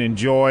see and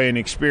enjoy and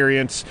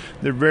experience.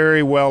 They're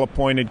very well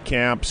appointed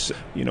camps,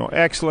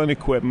 excellent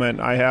equipment.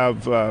 I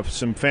have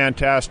some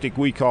fantastic,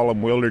 we call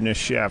them wilderness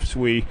chefs.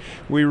 We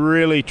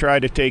really try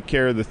to take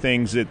care of the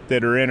things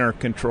that are in our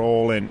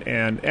control,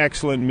 and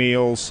excellent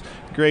meals,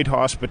 great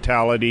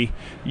hospitality.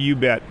 You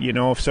bet.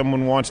 If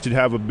someone wants to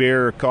have a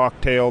beer or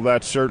cocktail,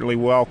 that's certainly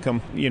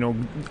welcome.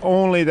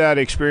 Only that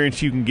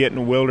experience you can get in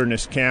a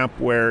wilderness camp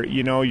where,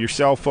 your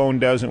cell phone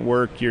doesn't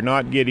work, you're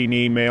not getting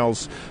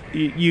emails.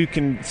 You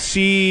can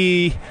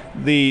see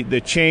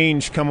the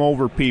change come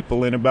over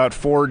people in about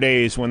 4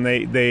 days when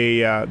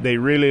they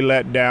really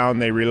let down,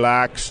 they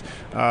relax,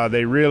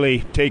 they really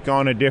take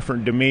on a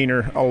different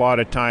demeanor a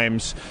lot of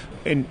times.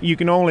 And you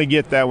can only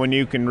get that when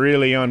you can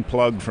really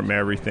unplug from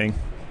everything.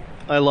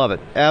 I love it.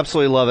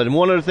 Absolutely love it. And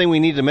one other thing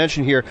we need to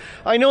mention here,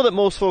 I know that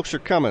most folks are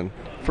coming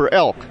for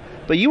elk,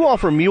 but you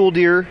offer mule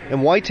deer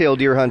and whitetail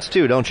deer hunts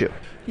too, don't you?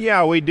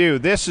 Yeah, we do.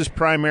 This is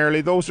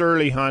primarily, those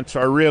early hunts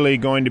are really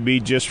going to be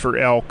just for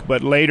elk,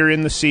 but later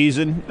in the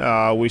season,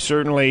 we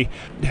certainly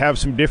have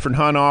some different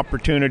hunt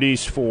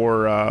opportunities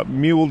for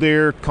mule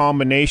deer,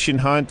 combination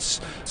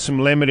hunts, some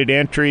limited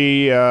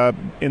entry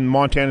in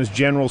Montana's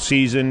general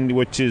season,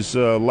 which is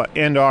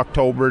end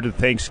October to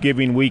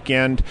Thanksgiving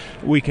weekend.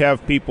 We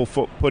have people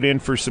put in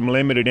for some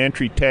limited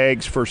entry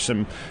tags for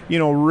some,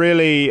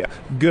 really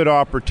good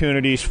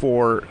opportunities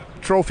for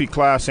trophy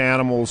class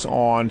animals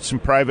on some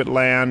private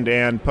land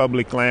and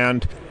public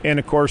land, and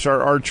of course our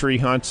archery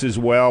hunts as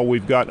well.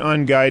 We've got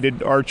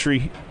unguided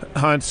archery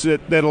hunts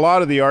that a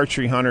lot of the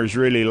archery hunters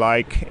really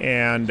like,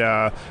 and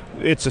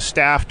it's a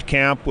staffed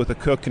camp with a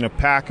cook and a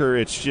packer.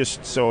 It's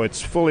just so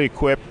it's fully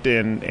equipped,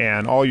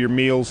 and all your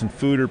meals and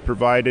food are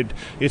provided.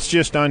 It's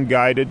just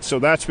unguided, so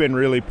that's been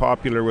really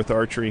popular with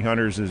archery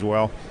hunters as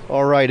well.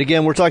 All right,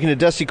 again, we're talking to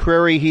Dusty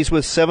Crary. He's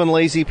with 7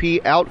 Lazy P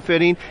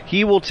Outfitting.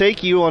 He will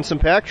take you on some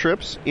pack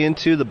trips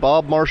into the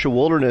Bob Marshall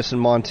Wilderness in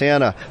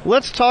Montana.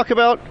 Let's talk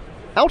about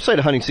outside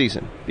of hunting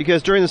season,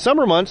 because during the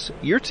summer months,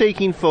 you're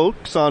taking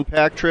folks on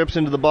pack trips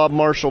into the Bob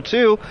Marshall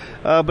too,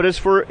 but it's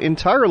for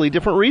entirely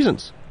different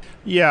reasons.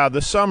 Yeah,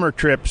 the summer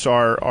trips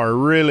are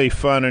really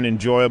fun and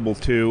enjoyable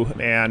too,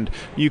 and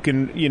you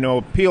can,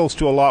 appeals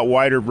to a lot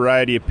wider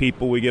variety of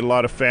people. We get a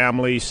lot of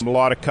families, a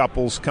lot of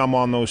couples come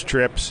on those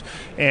trips,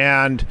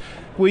 and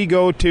we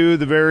go to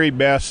the very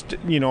best,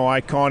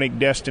 iconic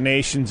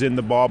destinations in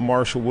the Bob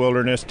Marshall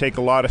Wilderness, take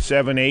a lot of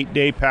 7-8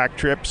 day pack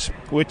trips,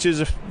 which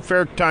is a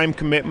fair time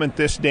commitment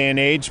this day and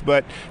age,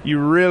 but you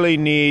really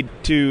need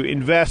to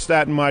invest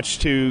that much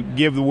to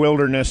give the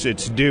wilderness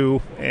its due.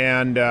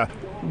 And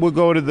we'll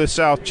go to the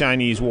South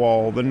Chinese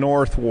Wall, the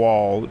North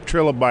Wall,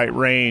 Trilobite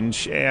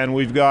Range, and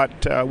we've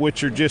got,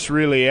 which are just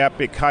really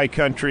epic, high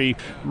country,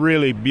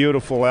 really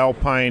beautiful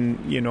alpine,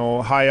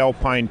 high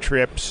alpine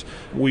trips.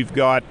 We've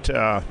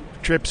got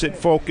trips that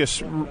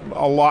focus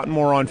a lot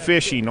more on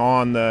fishing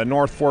on the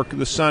North Fork of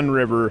the Sun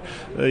River,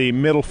 the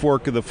Middle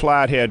Fork of the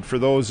Flathead, for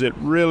those that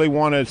really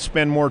want to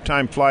spend more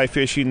time fly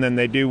fishing than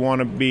they do want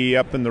to be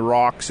up in the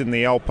rocks in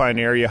the alpine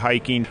area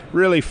hiking.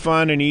 Really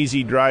fun and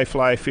easy dry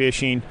fly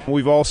fishing.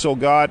 We've also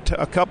got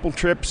a couple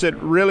trips that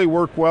really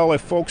work well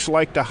if folks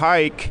like to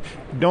hike,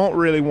 don't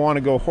really want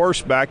to go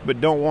horseback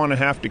but don't want to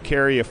have to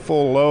carry a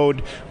full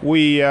load.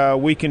 We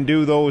can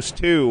do those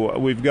too.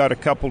 We've got a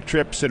couple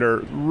trips that are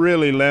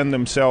really lend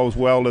themselves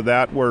well to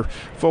that, where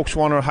folks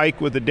want to hike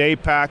with a day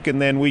pack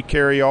and then we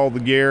carry all the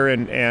gear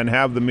and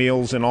have the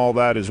meals and all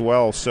that as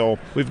well. So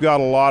we've got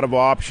a lot of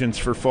options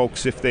for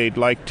folks if they'd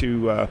like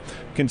to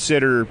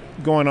consider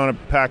going on a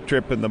pack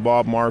trip in the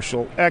Bob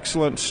Marshall.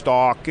 Excellent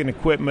stock and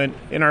equipment,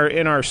 and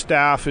our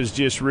staff is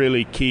just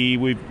really key.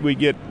 We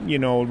get,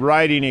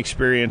 riding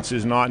experience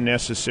is not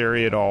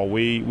necessary at all.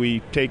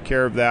 We take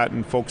care of that,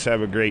 and folks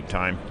have a great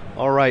time.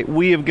 All right,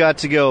 we have got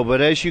to go,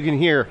 but as you can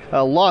hear,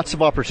 lots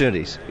of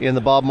opportunities in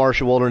the Bob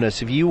Marshall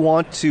Wilderness. If you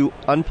want to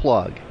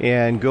unplug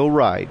and go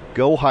ride,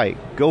 go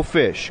hike, go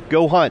fish,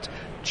 go hunt,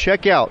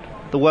 check out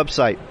the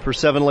website for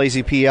 7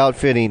 Lazy P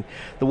Outfitting.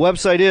 The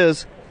website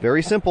is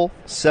very simple,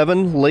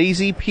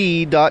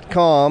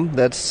 7lazyp.com.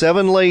 That's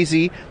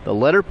 7lazy, the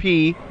letter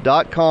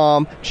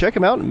P.com. Check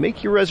them out and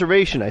make your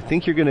reservation. I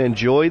think you're going to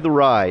enjoy the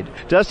ride.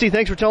 Dusty,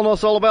 thanks for telling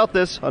us all about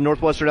this on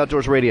Northwestern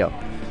Outdoors Radio.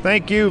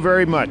 Thank you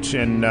very much,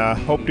 and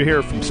hope to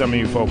hear from some of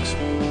you folks.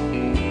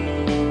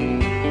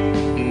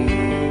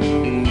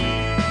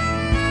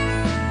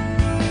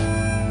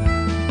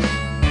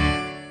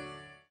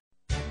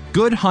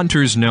 Good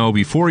hunters know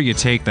before you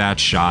take that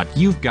shot,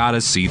 you've got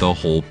to see the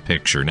whole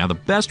picture. Now, the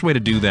best way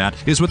to do that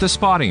is with a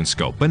spotting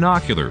scope,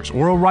 binoculars,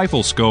 or a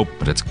rifle scope,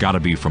 but it's got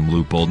to be from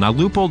Leupold. Now,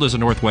 Leupold is a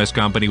Northwest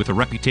company with a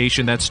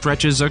reputation that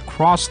stretches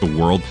across the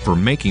world for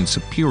making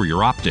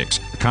superior optics.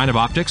 The kind of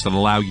optics that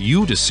allow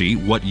you to see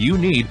what you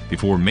need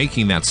before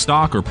making that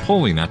stock or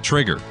pulling that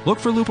trigger.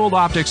 Look for Leupold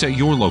Optics at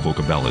your local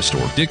Cabela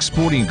store, Dick's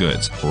Sporting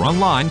Goods, or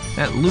online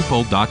at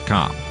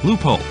leupold.com.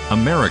 Leupold,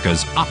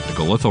 America's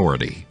optical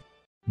authority.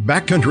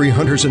 Backcountry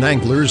hunters and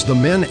anglers, the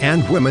men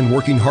and women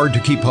working hard to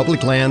keep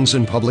public lands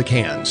in public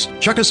hands.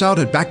 Check us out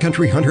at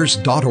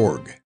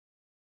backcountryhunters.org.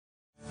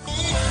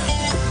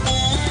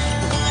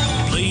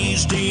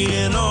 Please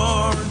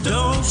DNR,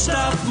 don't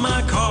stop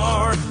my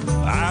car.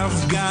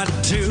 I've got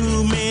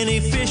too many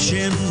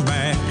fishing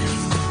back.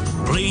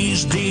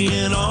 Please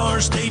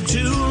DNR, stay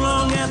too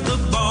long at the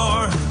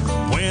bar.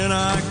 When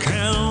I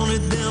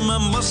counted them, I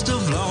must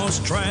have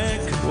lost track.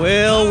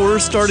 Well, we're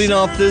starting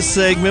off this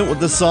segment with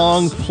the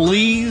song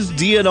Please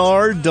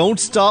DNR, Don't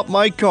Stop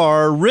My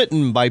Car,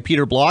 written by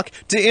Peter Block,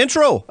 to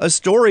intro a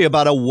story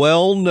about a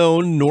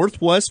well-known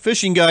Northwest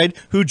fishing guide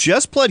who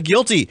just pled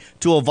guilty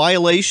to a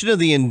violation of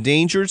the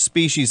Endangered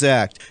Species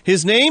Act.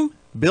 His name?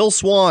 Bill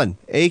Swan,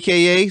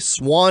 a.k.a.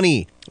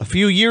 Swanee. A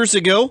few years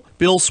ago,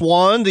 Bill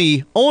Swan,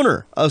 the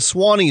owner of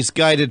Swanee's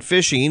Guided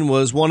Fishing,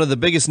 was one of the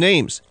biggest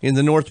names in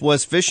the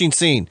Northwest fishing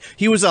scene.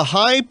 He was a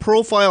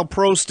high-profile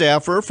pro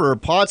staffer for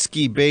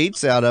Potski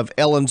Baits out of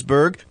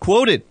Ellensburg,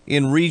 quoted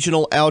in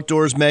regional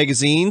outdoors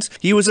magazines.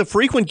 He was a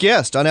frequent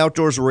guest on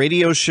outdoors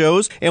radio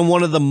shows and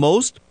one of the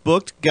most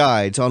booked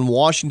guides on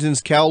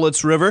Washington's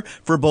Cowlitz River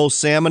for both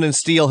salmon and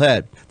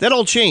steelhead. That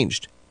all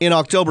changed in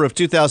October of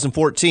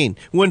 2014,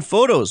 when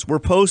photos were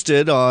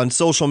posted on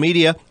social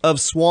media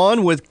of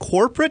Swan with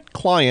corporate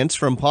clients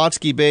from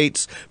Potski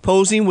Baits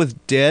posing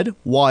with dead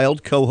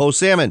wild coho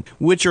salmon,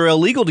 which are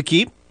illegal to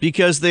keep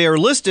because they are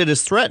listed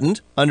as threatened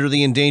under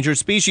the Endangered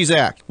Species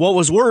Act. What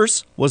was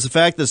worse was the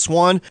fact that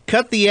Swan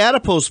cut the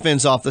adipose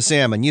fins off the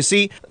salmon. You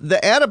see,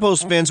 the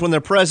adipose fins, when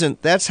they're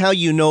present, that's how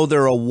you know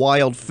they're a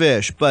wild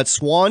fish, but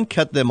Swan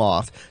cut them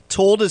off,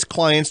 told his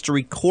clients to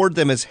record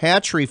them as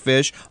hatchery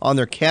fish on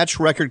their catch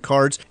record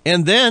cards,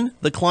 and then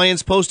the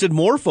clients posted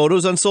more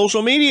photos on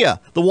social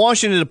media. The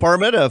Washington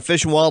Department of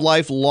Fish and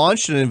Wildlife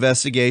launched an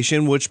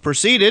investigation which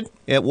proceeded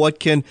at what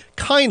can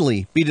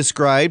kindly be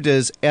described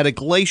as at a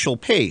glacial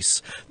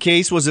pace. The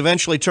case was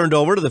eventually turned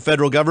over to the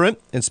federal government,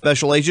 and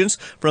special agents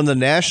from the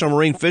National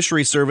Marine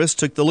Fisheries Service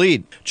took the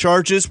lead.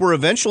 Charges were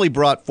eventually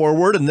brought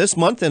forward, and this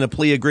month in a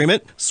plea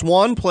agreement,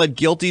 Swan pled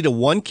guilty to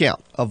one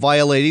count of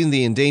violating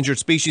the Endangered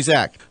Species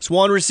Act.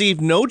 Swan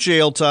received no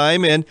jail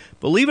time and,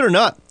 believe it or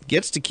not,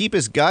 gets to keep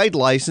his guide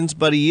license,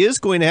 but he is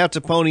going to have to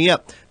pony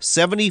up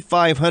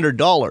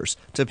 $7,500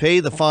 to pay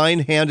the fine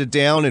handed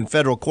down in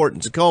federal court in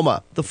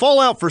Tacoma. The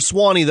fallout for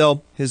Swanee,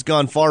 though, has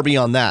gone far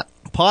beyond that.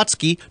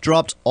 Potski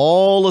dropped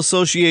all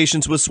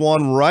associations with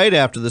Swan right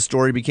after the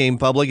story became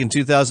public in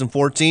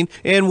 2014,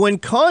 and when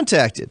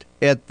contacted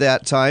at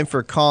that time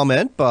for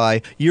comment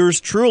by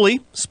yours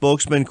truly,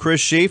 spokesman Chris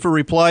Schaefer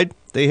replied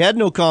they had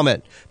no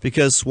comment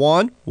because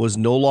Swan was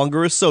no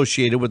longer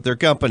associated with their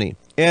company.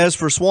 As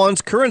for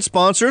Swan's current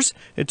sponsors,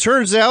 it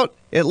turns out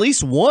at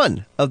least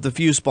one of the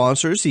few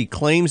sponsors he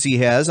claims he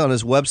has on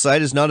his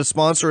website is not a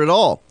sponsor at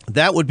all.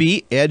 That would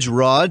be Edge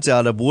Rods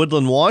out of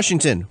Woodland,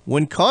 Washington.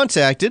 When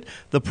contacted,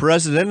 the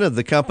president of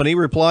the company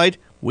replied,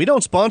 "We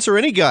don't sponsor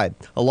any guide.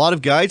 A lot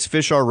of guides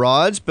fish our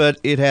rods, but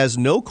it has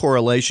no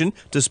correlation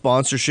to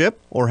sponsorship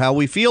or how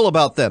we feel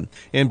about them.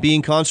 And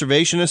being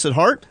conservationists at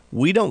heart,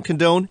 we don't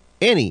condone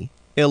any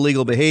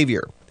illegal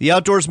behavior." The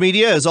outdoors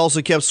media has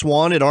also kept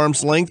Swan at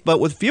arm's length,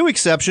 but with few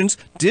exceptions,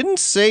 didn't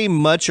say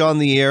much on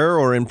the air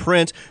or in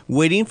print,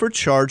 waiting for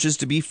charges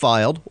to be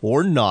filed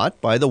or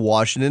not by the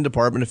Washington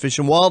Department of Fish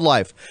and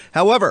Wildlife.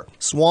 However,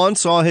 Swan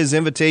saw his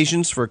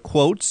invitations for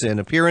quotes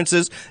and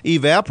appearances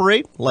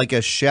evaporate like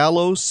a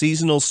shallow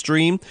seasonal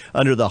stream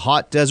under the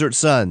hot desert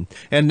sun.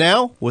 And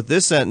now, with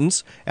this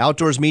sentence,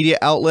 outdoors media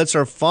outlets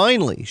are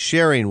finally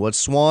sharing what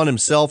Swan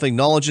himself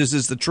acknowledges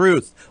is the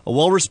truth. A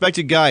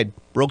well-respected guide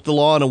broke the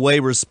law in a way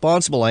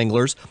responsible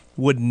anglers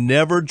would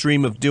never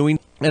dream of doing,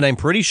 and I'm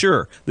pretty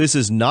sure this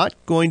is not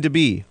going to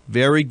be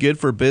very good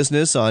for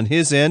business on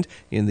his end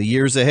in the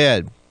years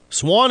ahead.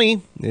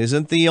 Swanee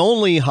isn't the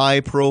only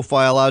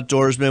high-profile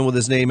outdoorsman with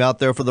his name out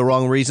there for the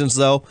wrong reasons,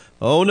 though.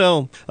 Oh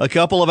no, a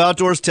couple of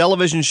outdoors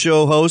television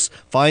show hosts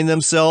find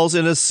themselves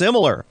in a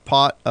similar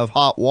pot of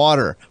hot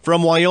water.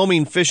 From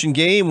Wyoming Fish and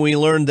Game, we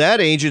learned that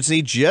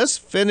agency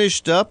just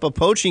finished up a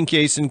poaching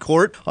case in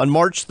court. On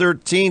March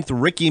 13th,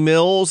 Ricky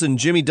Mills and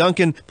Jimmy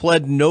Duncan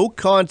pled no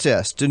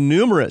contest to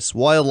numerous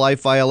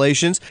wildlife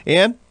violations,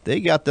 and they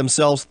got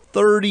themselves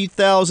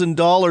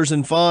 $30,000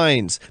 in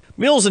fines.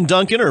 Mills and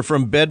Duncan are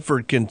from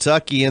Bedford,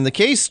 Kentucky, and the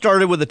case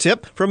started with a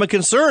tip from a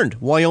concerned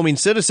Wyoming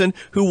citizen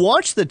who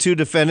watched the two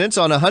defendants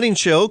on a hunting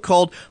show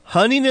called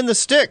Hunting in the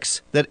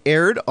Sticks that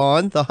aired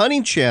on the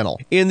Hunting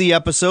Channel. In the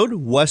episode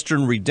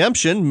Western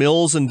Redemption,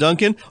 Mills and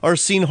Duncan are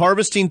seen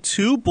harvesting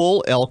 2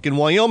 bull elk in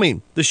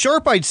Wyoming. The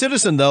sharp-eyed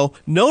citizen, though,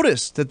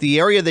 noticed that the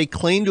area they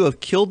claimed to have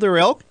killed their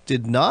elk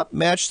did not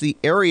match the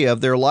area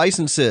of their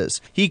licenses.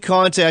 He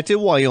contacted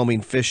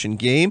Wyoming Fish and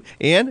Game,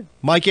 and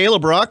Mike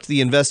Ahlebrock, the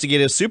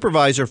investigative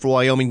supervisor for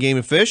Wyoming Game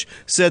and Fish,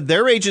 said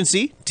their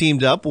agency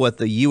teamed up with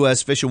the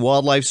U.S. Fish and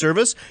Wildlife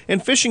Service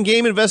and Fish and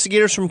Game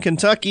investigators from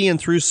Kentucky, and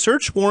through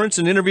search warrants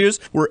and interviews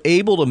were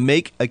able to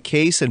make a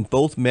case, and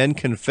both men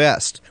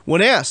confessed.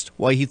 When asked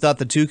why he thought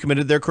the two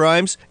committed their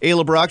crimes,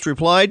 Ahlebrock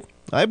replied,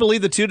 "I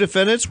believe the two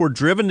defendants were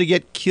driven to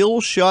get kill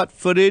shot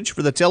footage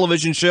for the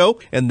television show,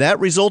 and that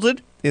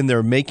resulted in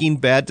their making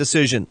bad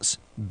decisions."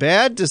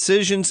 Bad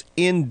decisions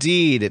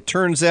indeed. It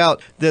turns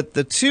out that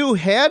the two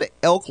had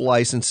elk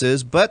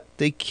licenses, but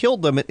they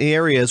killed them in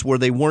areas where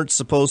they weren't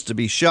supposed to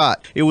be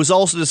shot. It was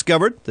also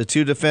discovered the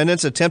two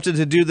defendants attempted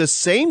to do the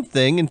same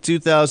thing in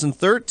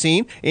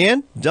 2013,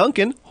 and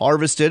Duncan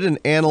harvested an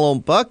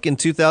antelope buck in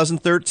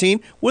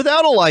 2013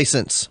 without a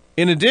license.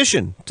 In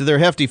addition to their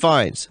hefty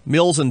fines,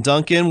 Mills and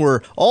Duncan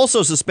were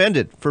also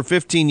suspended for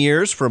 15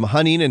 years from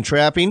hunting and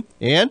trapping,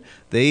 and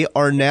they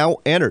are now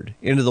entered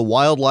into the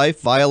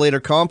Wildlife Violator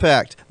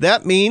Compact.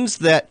 That means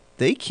that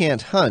they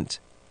can't hunt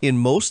in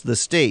most of the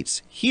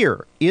states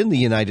here in the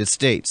United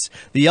States.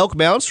 The elk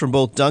mounts from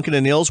both Duncan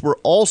and Mills were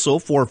also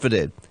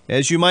forfeited.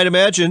 As you might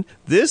imagine,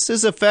 this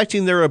is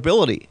affecting their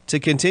ability to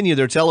continue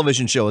their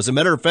television show. As a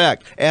matter of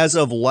fact, as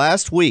of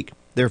last week,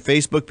 their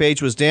Facebook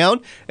page was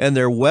down, and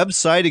their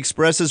website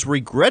expresses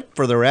regret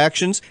for their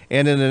actions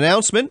and an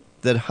announcement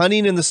that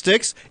Hunting in the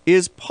Sticks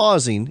is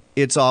pausing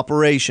its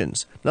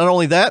operations. Not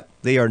only that,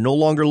 they are no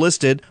longer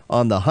listed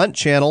on the Hunt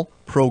Channel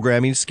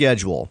programming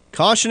schedule.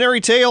 Cautionary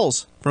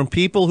tales from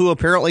people who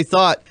apparently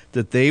thought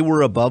that they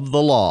were above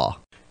the law.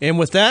 And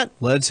with that,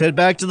 let's head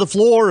back to the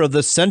floor of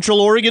the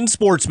Central Oregon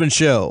Sportsman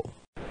Show.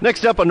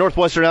 Next up on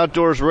Northwestern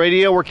Outdoors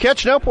Radio, we're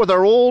catching up with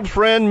our old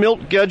friend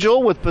Milt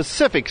Gedgel with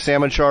Pacific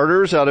Salmon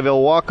Charters out of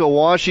Ilwaco,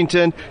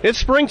 Washington. It's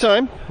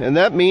springtime, and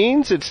that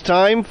means it's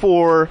time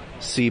for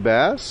sea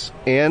bass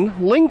and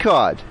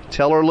lingcod.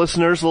 Tell our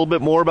listeners a little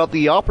bit more about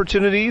the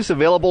opportunities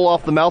available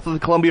off the mouth of the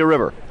Columbia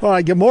River. All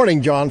right, good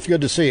morning, John. It's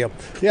good to see you.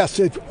 Yes,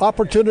 the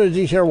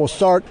opportunities here will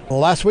start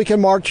last week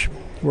in March.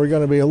 We're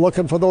going to be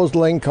looking for those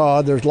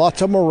lingcod. There's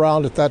lots of them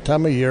around at that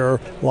time of year,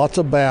 lots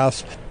of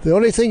bass. The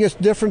only thing that's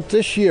different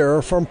this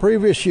year from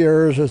previous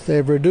years is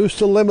they've reduced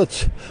the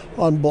limits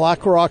on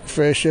black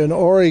rockfish in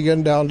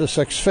Oregon down to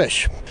 6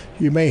 fish.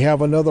 You may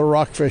have another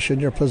rockfish in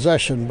your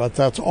possession, but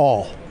that's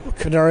all.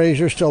 Canaries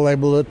you're still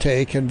able to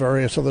take and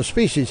various other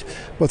species.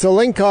 But the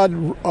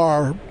lingcod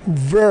are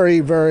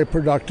very, very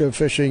productive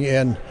fishing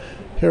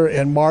here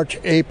in March,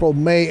 April,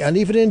 May, and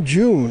even in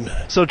June.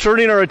 So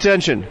turning our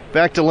attention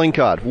back to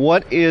lingcod,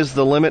 what is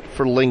the limit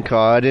for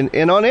lingcod?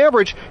 And on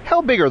average,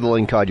 how big are the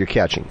lingcod you're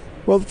catching?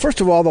 Well, first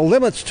of all, the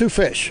limit's 2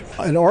 fish.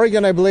 In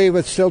Oregon, I believe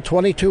it's still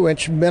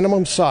 22-inch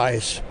minimum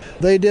size.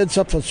 They did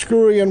something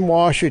screwy in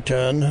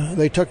Washington.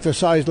 They took the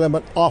size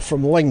limit off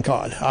from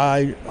lingcod.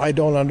 I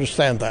don't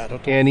understand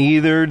that. And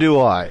either do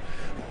I.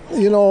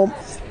 You know,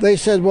 they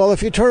said, well,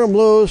 if you turn them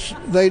loose,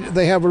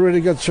 they have a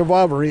really good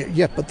survival rate.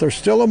 Yeah, but there's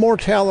still a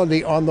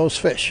mortality on those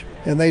fish,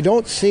 and they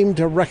don't seem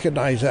to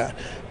recognize that.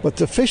 But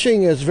the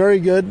fishing is very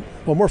good.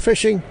 When we're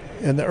fishing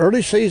in the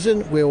early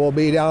season, we will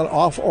be down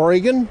off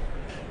Oregon.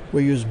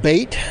 We use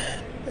bait,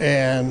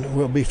 and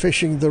we'll be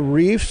fishing the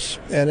reefs,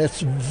 and it's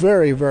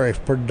very, very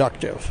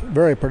productive,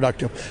 very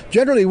productive.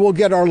 Generally, we'll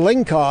get our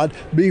lingcod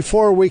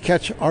before we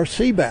catch our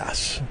sea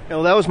bass.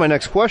 Well, that was my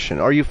next question.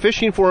 Are you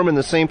fishing for them in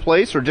the same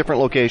place or different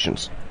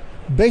locations?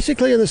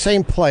 Basically in the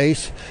same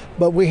place,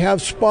 but we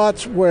have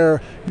spots where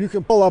you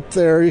can pull up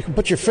there, you can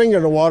put your finger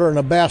in the water, and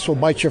a bass will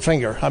bite your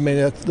finger. I mean,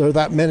 there are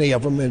that many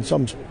of them in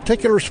some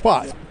particular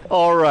spot.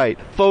 All right,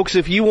 folks,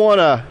 if you want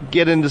to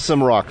get into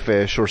some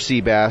rockfish or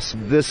sea bass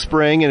this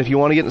spring, and if you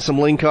want to get into some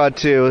lingcod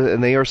too,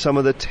 and they are some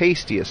of the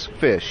tastiest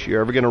fish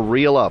you're ever going to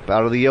reel up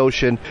out of the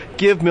ocean,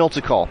 give Milt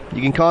a call.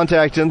 You can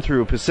contact him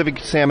through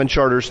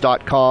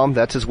PacificSalmonCharters.com.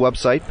 That's his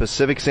website,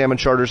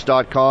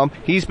 PacificSalmonCharters.com.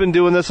 He's been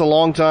doing this a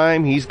long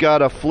time. He's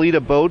got a fleet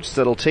of boats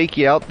that'll take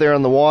you out there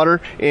on the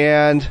water,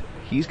 and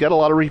he's got a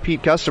lot of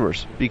repeat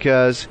customers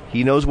because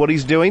he knows what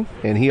he's doing,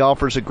 and he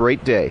offers a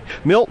great day.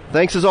 Milt,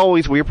 thanks as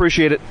always. We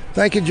appreciate it.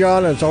 Thank you,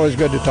 John, and it's always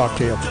good to talk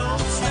to you.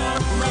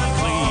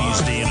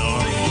 Please, DNR.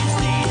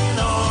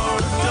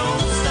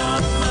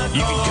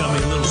 You can come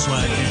in a little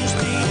slack.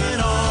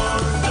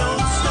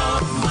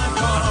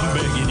 I'm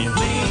begging you.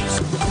 Please.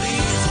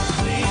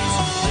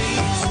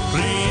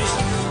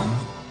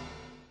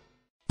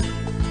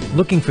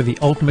 Looking for the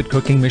ultimate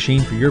cooking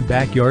machine for your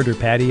backyard or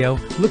patio?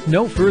 Look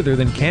no further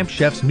than Camp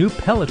Chef's new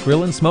pellet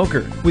grill and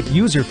smoker. With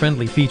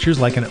user-friendly features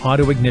like an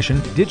auto ignition,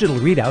 digital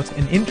readouts,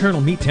 and internal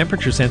meat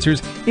temperature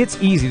sensors,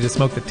 it's easy to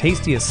smoke the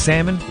tastiest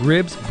salmon,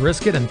 ribs,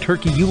 brisket, and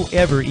turkey you'll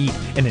ever eat.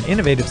 And an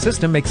innovative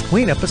system makes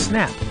cleanup a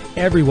snap.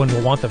 Everyone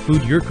will want the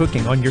food you're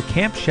cooking on your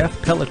Camp Chef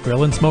pellet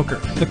grill and smoker.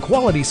 The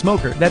quality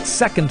smoker that's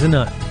second to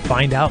none.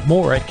 Find out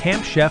more at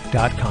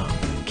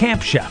campchef.com.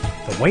 Camp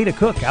Chef, the way to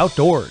cook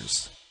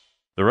outdoors.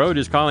 The road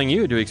is calling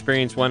you to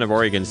experience one of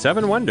Oregon's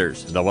 7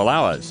 wonders, the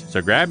Wallowas.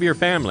 So grab your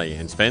family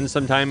and spend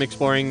some time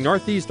exploring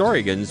Northeast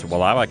Oregon's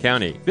Wallowa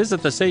County.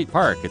 Visit the state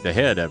park at the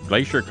head of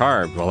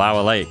glacier-carved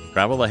Wallowa Lake.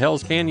 Travel the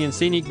Hells Canyon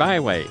Scenic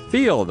Byway.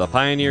 Feel the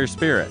pioneer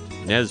spirit,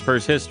 Nez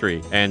Perce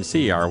history, and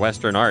see our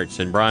Western arts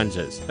and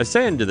bronzes.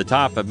 Ascend to the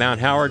top of Mount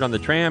Howard on the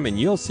tram and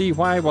you'll see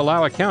why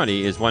Wallowa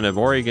County is one of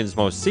Oregon's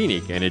most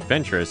scenic and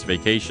adventurous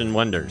vacation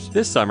wonders.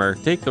 This summer,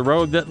 take the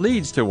road that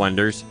leads to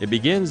wonders. It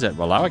begins at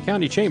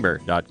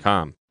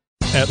WallowaCountyChamber.com.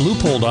 At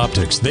Loophole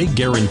Optics, they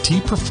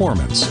guarantee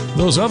performance.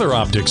 Those other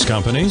optics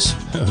companies,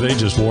 they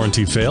just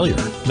warranty failure.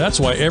 That's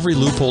why every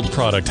Loophole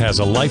product has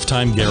a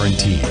lifetime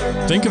guarantee.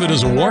 Think of it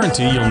as a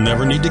warranty you'll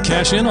never need to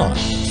cash in on.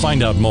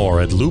 Find out more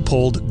at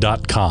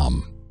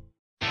Loophole.com.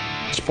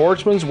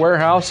 Sportsman's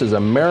Warehouse is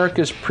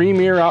America's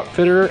premier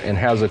outfitter and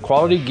has the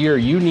quality gear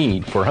you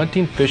need for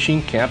hunting,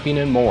 fishing, camping,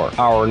 and more.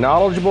 Our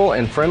knowledgeable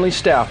and friendly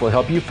staff will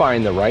help you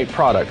find the right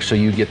product so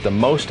you get the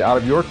most out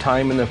of your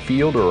time in the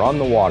field or on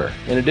the water.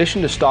 In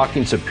addition to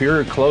stocking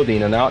superior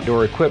clothing and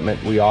outdoor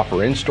equipment, we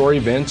offer in-store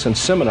events and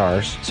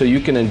seminars so you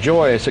can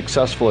enjoy a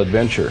successful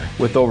adventure.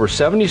 With over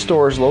 70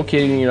 stores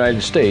located in the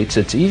United States,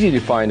 it's easy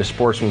to find a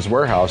Sportsman's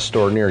Warehouse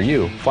store near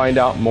you. Find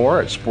out more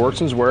at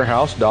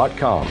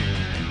sportsmanswarehouse.com.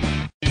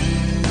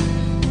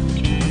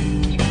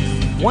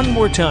 One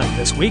more time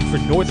this week for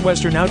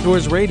Northwestern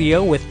Outdoors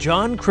Radio with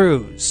John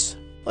Cruz.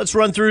 Let's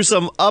run through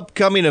some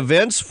upcoming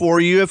events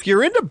for you. If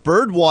you're into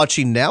bird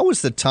watching, now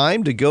is the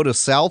time to go to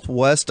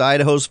Southwest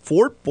Idaho's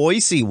Fort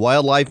Boise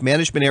Wildlife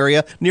Management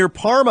Area near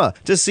Parma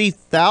to see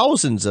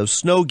thousands of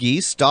snow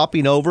geese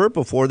stopping over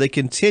before they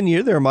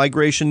continue their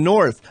migration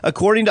north.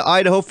 According to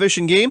Idaho Fish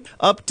and Game,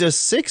 up to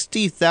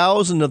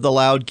 60,000 of the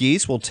loud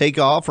geese will take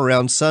off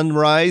around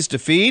sunrise to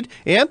feed,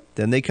 and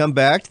then they come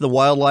back to the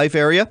wildlife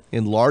area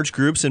in large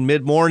groups in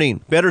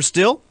mid-morning. Better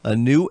still, a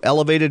new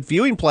elevated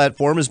viewing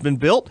platform has been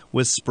built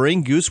with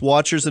spring goose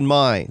watchers in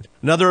mind.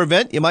 Another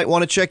event you might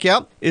want to check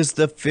out is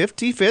the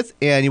 55th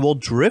Annual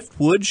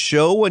Driftwood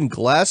Show and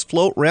Glass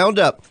Float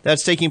Roundup.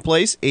 That's taking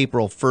place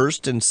April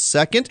 1st and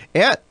 2nd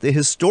at the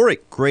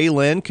historic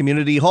Grayland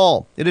Community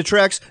Hall. It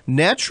attracts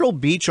natural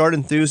beach art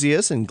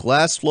enthusiasts and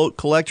glass float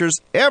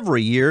collectors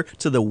every year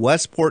to the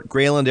Westport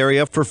Grayland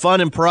area for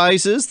fun and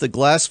prizes. The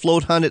glass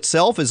float hunt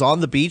itself is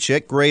on the beach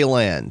at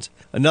Grayland.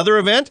 Another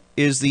event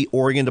is the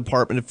Oregon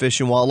Department of Fish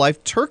and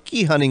Wildlife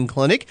Turkey Hunting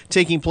Clinic,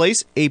 taking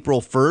place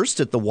April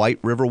 1st at the White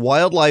River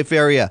Wildlife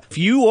Area. If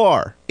you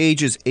are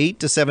ages 8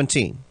 to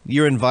 17,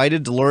 you're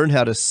invited to learn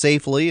how to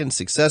safely and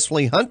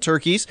successfully hunt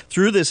turkeys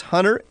through this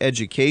hunter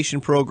education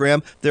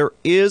program. There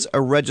is a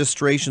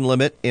registration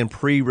limit and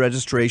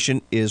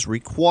pre-registration is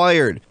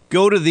required.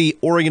 Go to the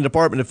Oregon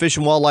Department of Fish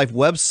and Wildlife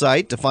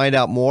website to find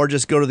out more.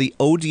 Just go to the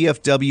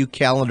ODFW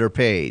calendar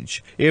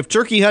page. If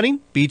turkey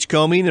hunting,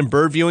 beachcombing, and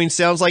bird viewing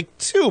sounds like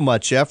too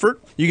much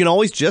effort, you can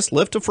always just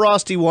lift a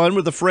frosty one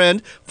with a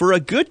friend for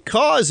a good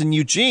cause in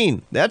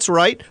Eugene. That's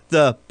right,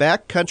 the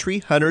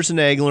Backcountry Hunters and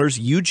Anglers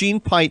Eugene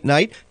Pint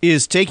Night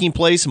is taking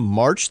place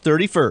March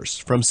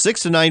 31st from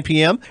 6 to 9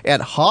 p.m.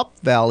 at Hop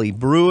Valley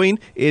Brewing.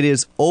 It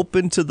is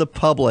open to the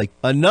public.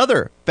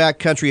 Another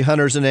Backcountry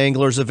Hunters and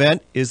Anglers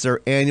event is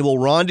their annual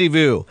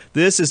rendezvous.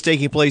 This is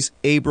taking place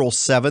April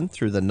 7th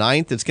through the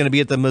 9th. It's going to be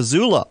at the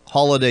Missoula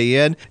Holiday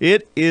Inn.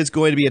 It is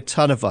going to be a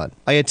ton of fun.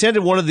 I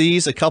attended one of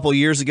these a couple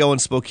years ago in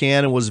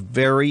Spokane and was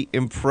very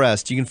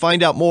impressed. You can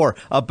find out more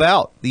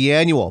about the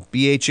annual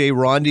BHA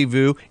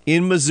rendezvous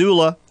in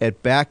Missoula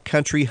at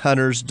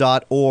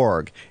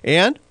backcountryhunters.org.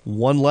 And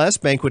one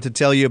last banquet to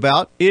tell you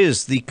about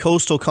is the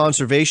Coastal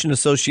Conservation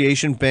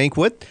Association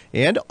banquet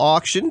and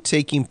auction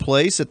taking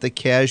place at the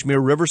Cashmere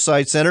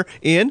Riverside Center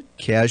in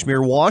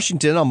Cashmere,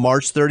 Washington on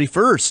March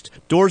 31st.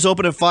 Doors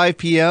open at 5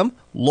 p.m.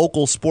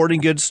 Local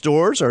sporting goods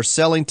stores are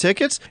selling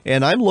tickets,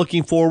 and I'm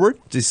looking forward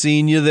to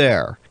seeing you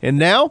there. And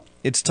now,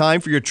 it's time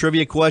for your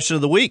trivia question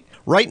of the week.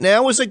 Right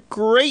now is a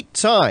great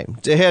time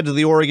to head to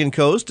the Oregon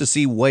coast to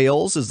see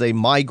whales as they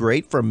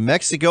migrate from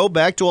Mexico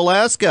back to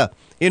Alaska.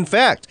 In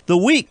fact, the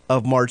week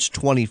of March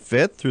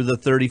 25th through the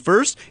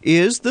 31st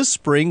is the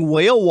Spring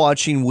Whale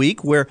Watching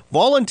Week, where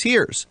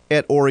volunteers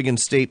at Oregon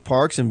State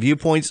Parks and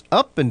viewpoints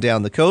up and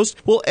down the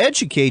coast will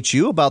educate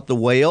you about the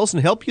whales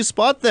and help you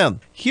spot them.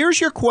 Here's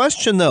your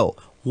question, though.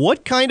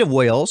 What kind of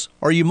whales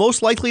are you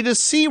most likely to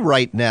see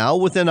right now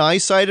within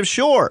eyesight of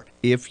shore?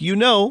 If you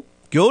know,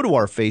 go to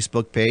our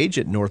Facebook page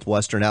at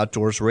Northwestern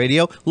Outdoors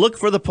Radio. Look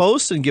for the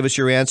post and give us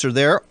your answer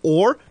there,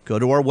 or go go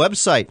to our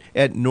website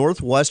at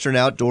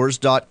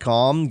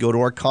northwesternoutdoors.com, go to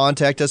our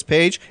Contact Us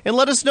page, and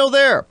let us know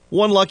there.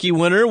 One lucky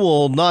winner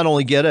will not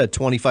only get a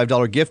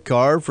 $25 gift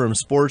card from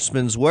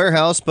Sportsman's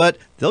Warehouse, but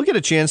they'll get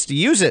a chance to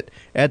use it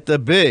at the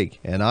big,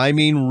 and I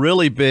mean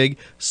really big,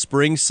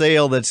 spring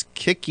sale that's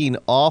kicking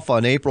off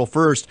on April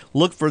 1st.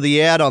 Look for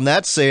the ad on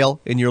that sale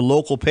in your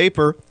local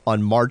paper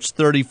on March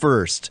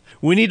 31st.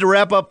 We need to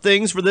wrap up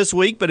things for this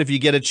week, but if you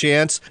get a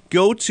chance,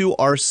 go to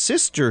our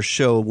sister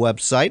show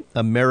website,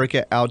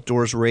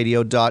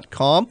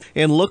 AmericaOutdoorsRadio.com,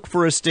 and look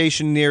for a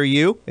station near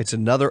you. It's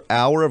another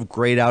hour of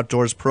great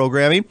outdoors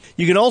programming.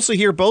 You can also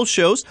hear both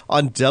shows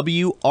on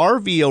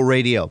WRVO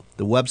Radio.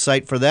 The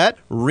website for that,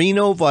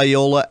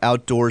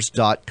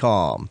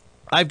 RenoViolaOutdoors.com.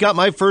 I've got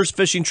my first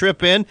fishing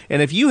trip in,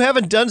 and if you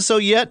haven't done so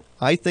yet,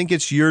 I think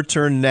it's your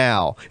turn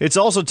now. It's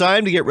also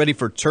time to get ready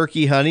for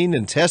turkey hunting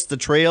and test the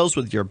trails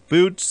with your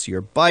boots,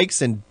 your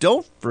bikes, and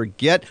don't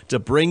forget to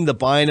bring the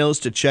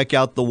binos to check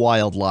out the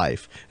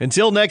wildlife.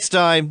 Until next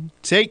time,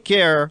 take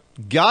care,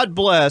 God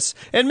bless,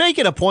 and make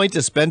it a point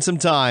to spend some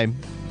time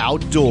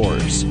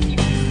outdoors.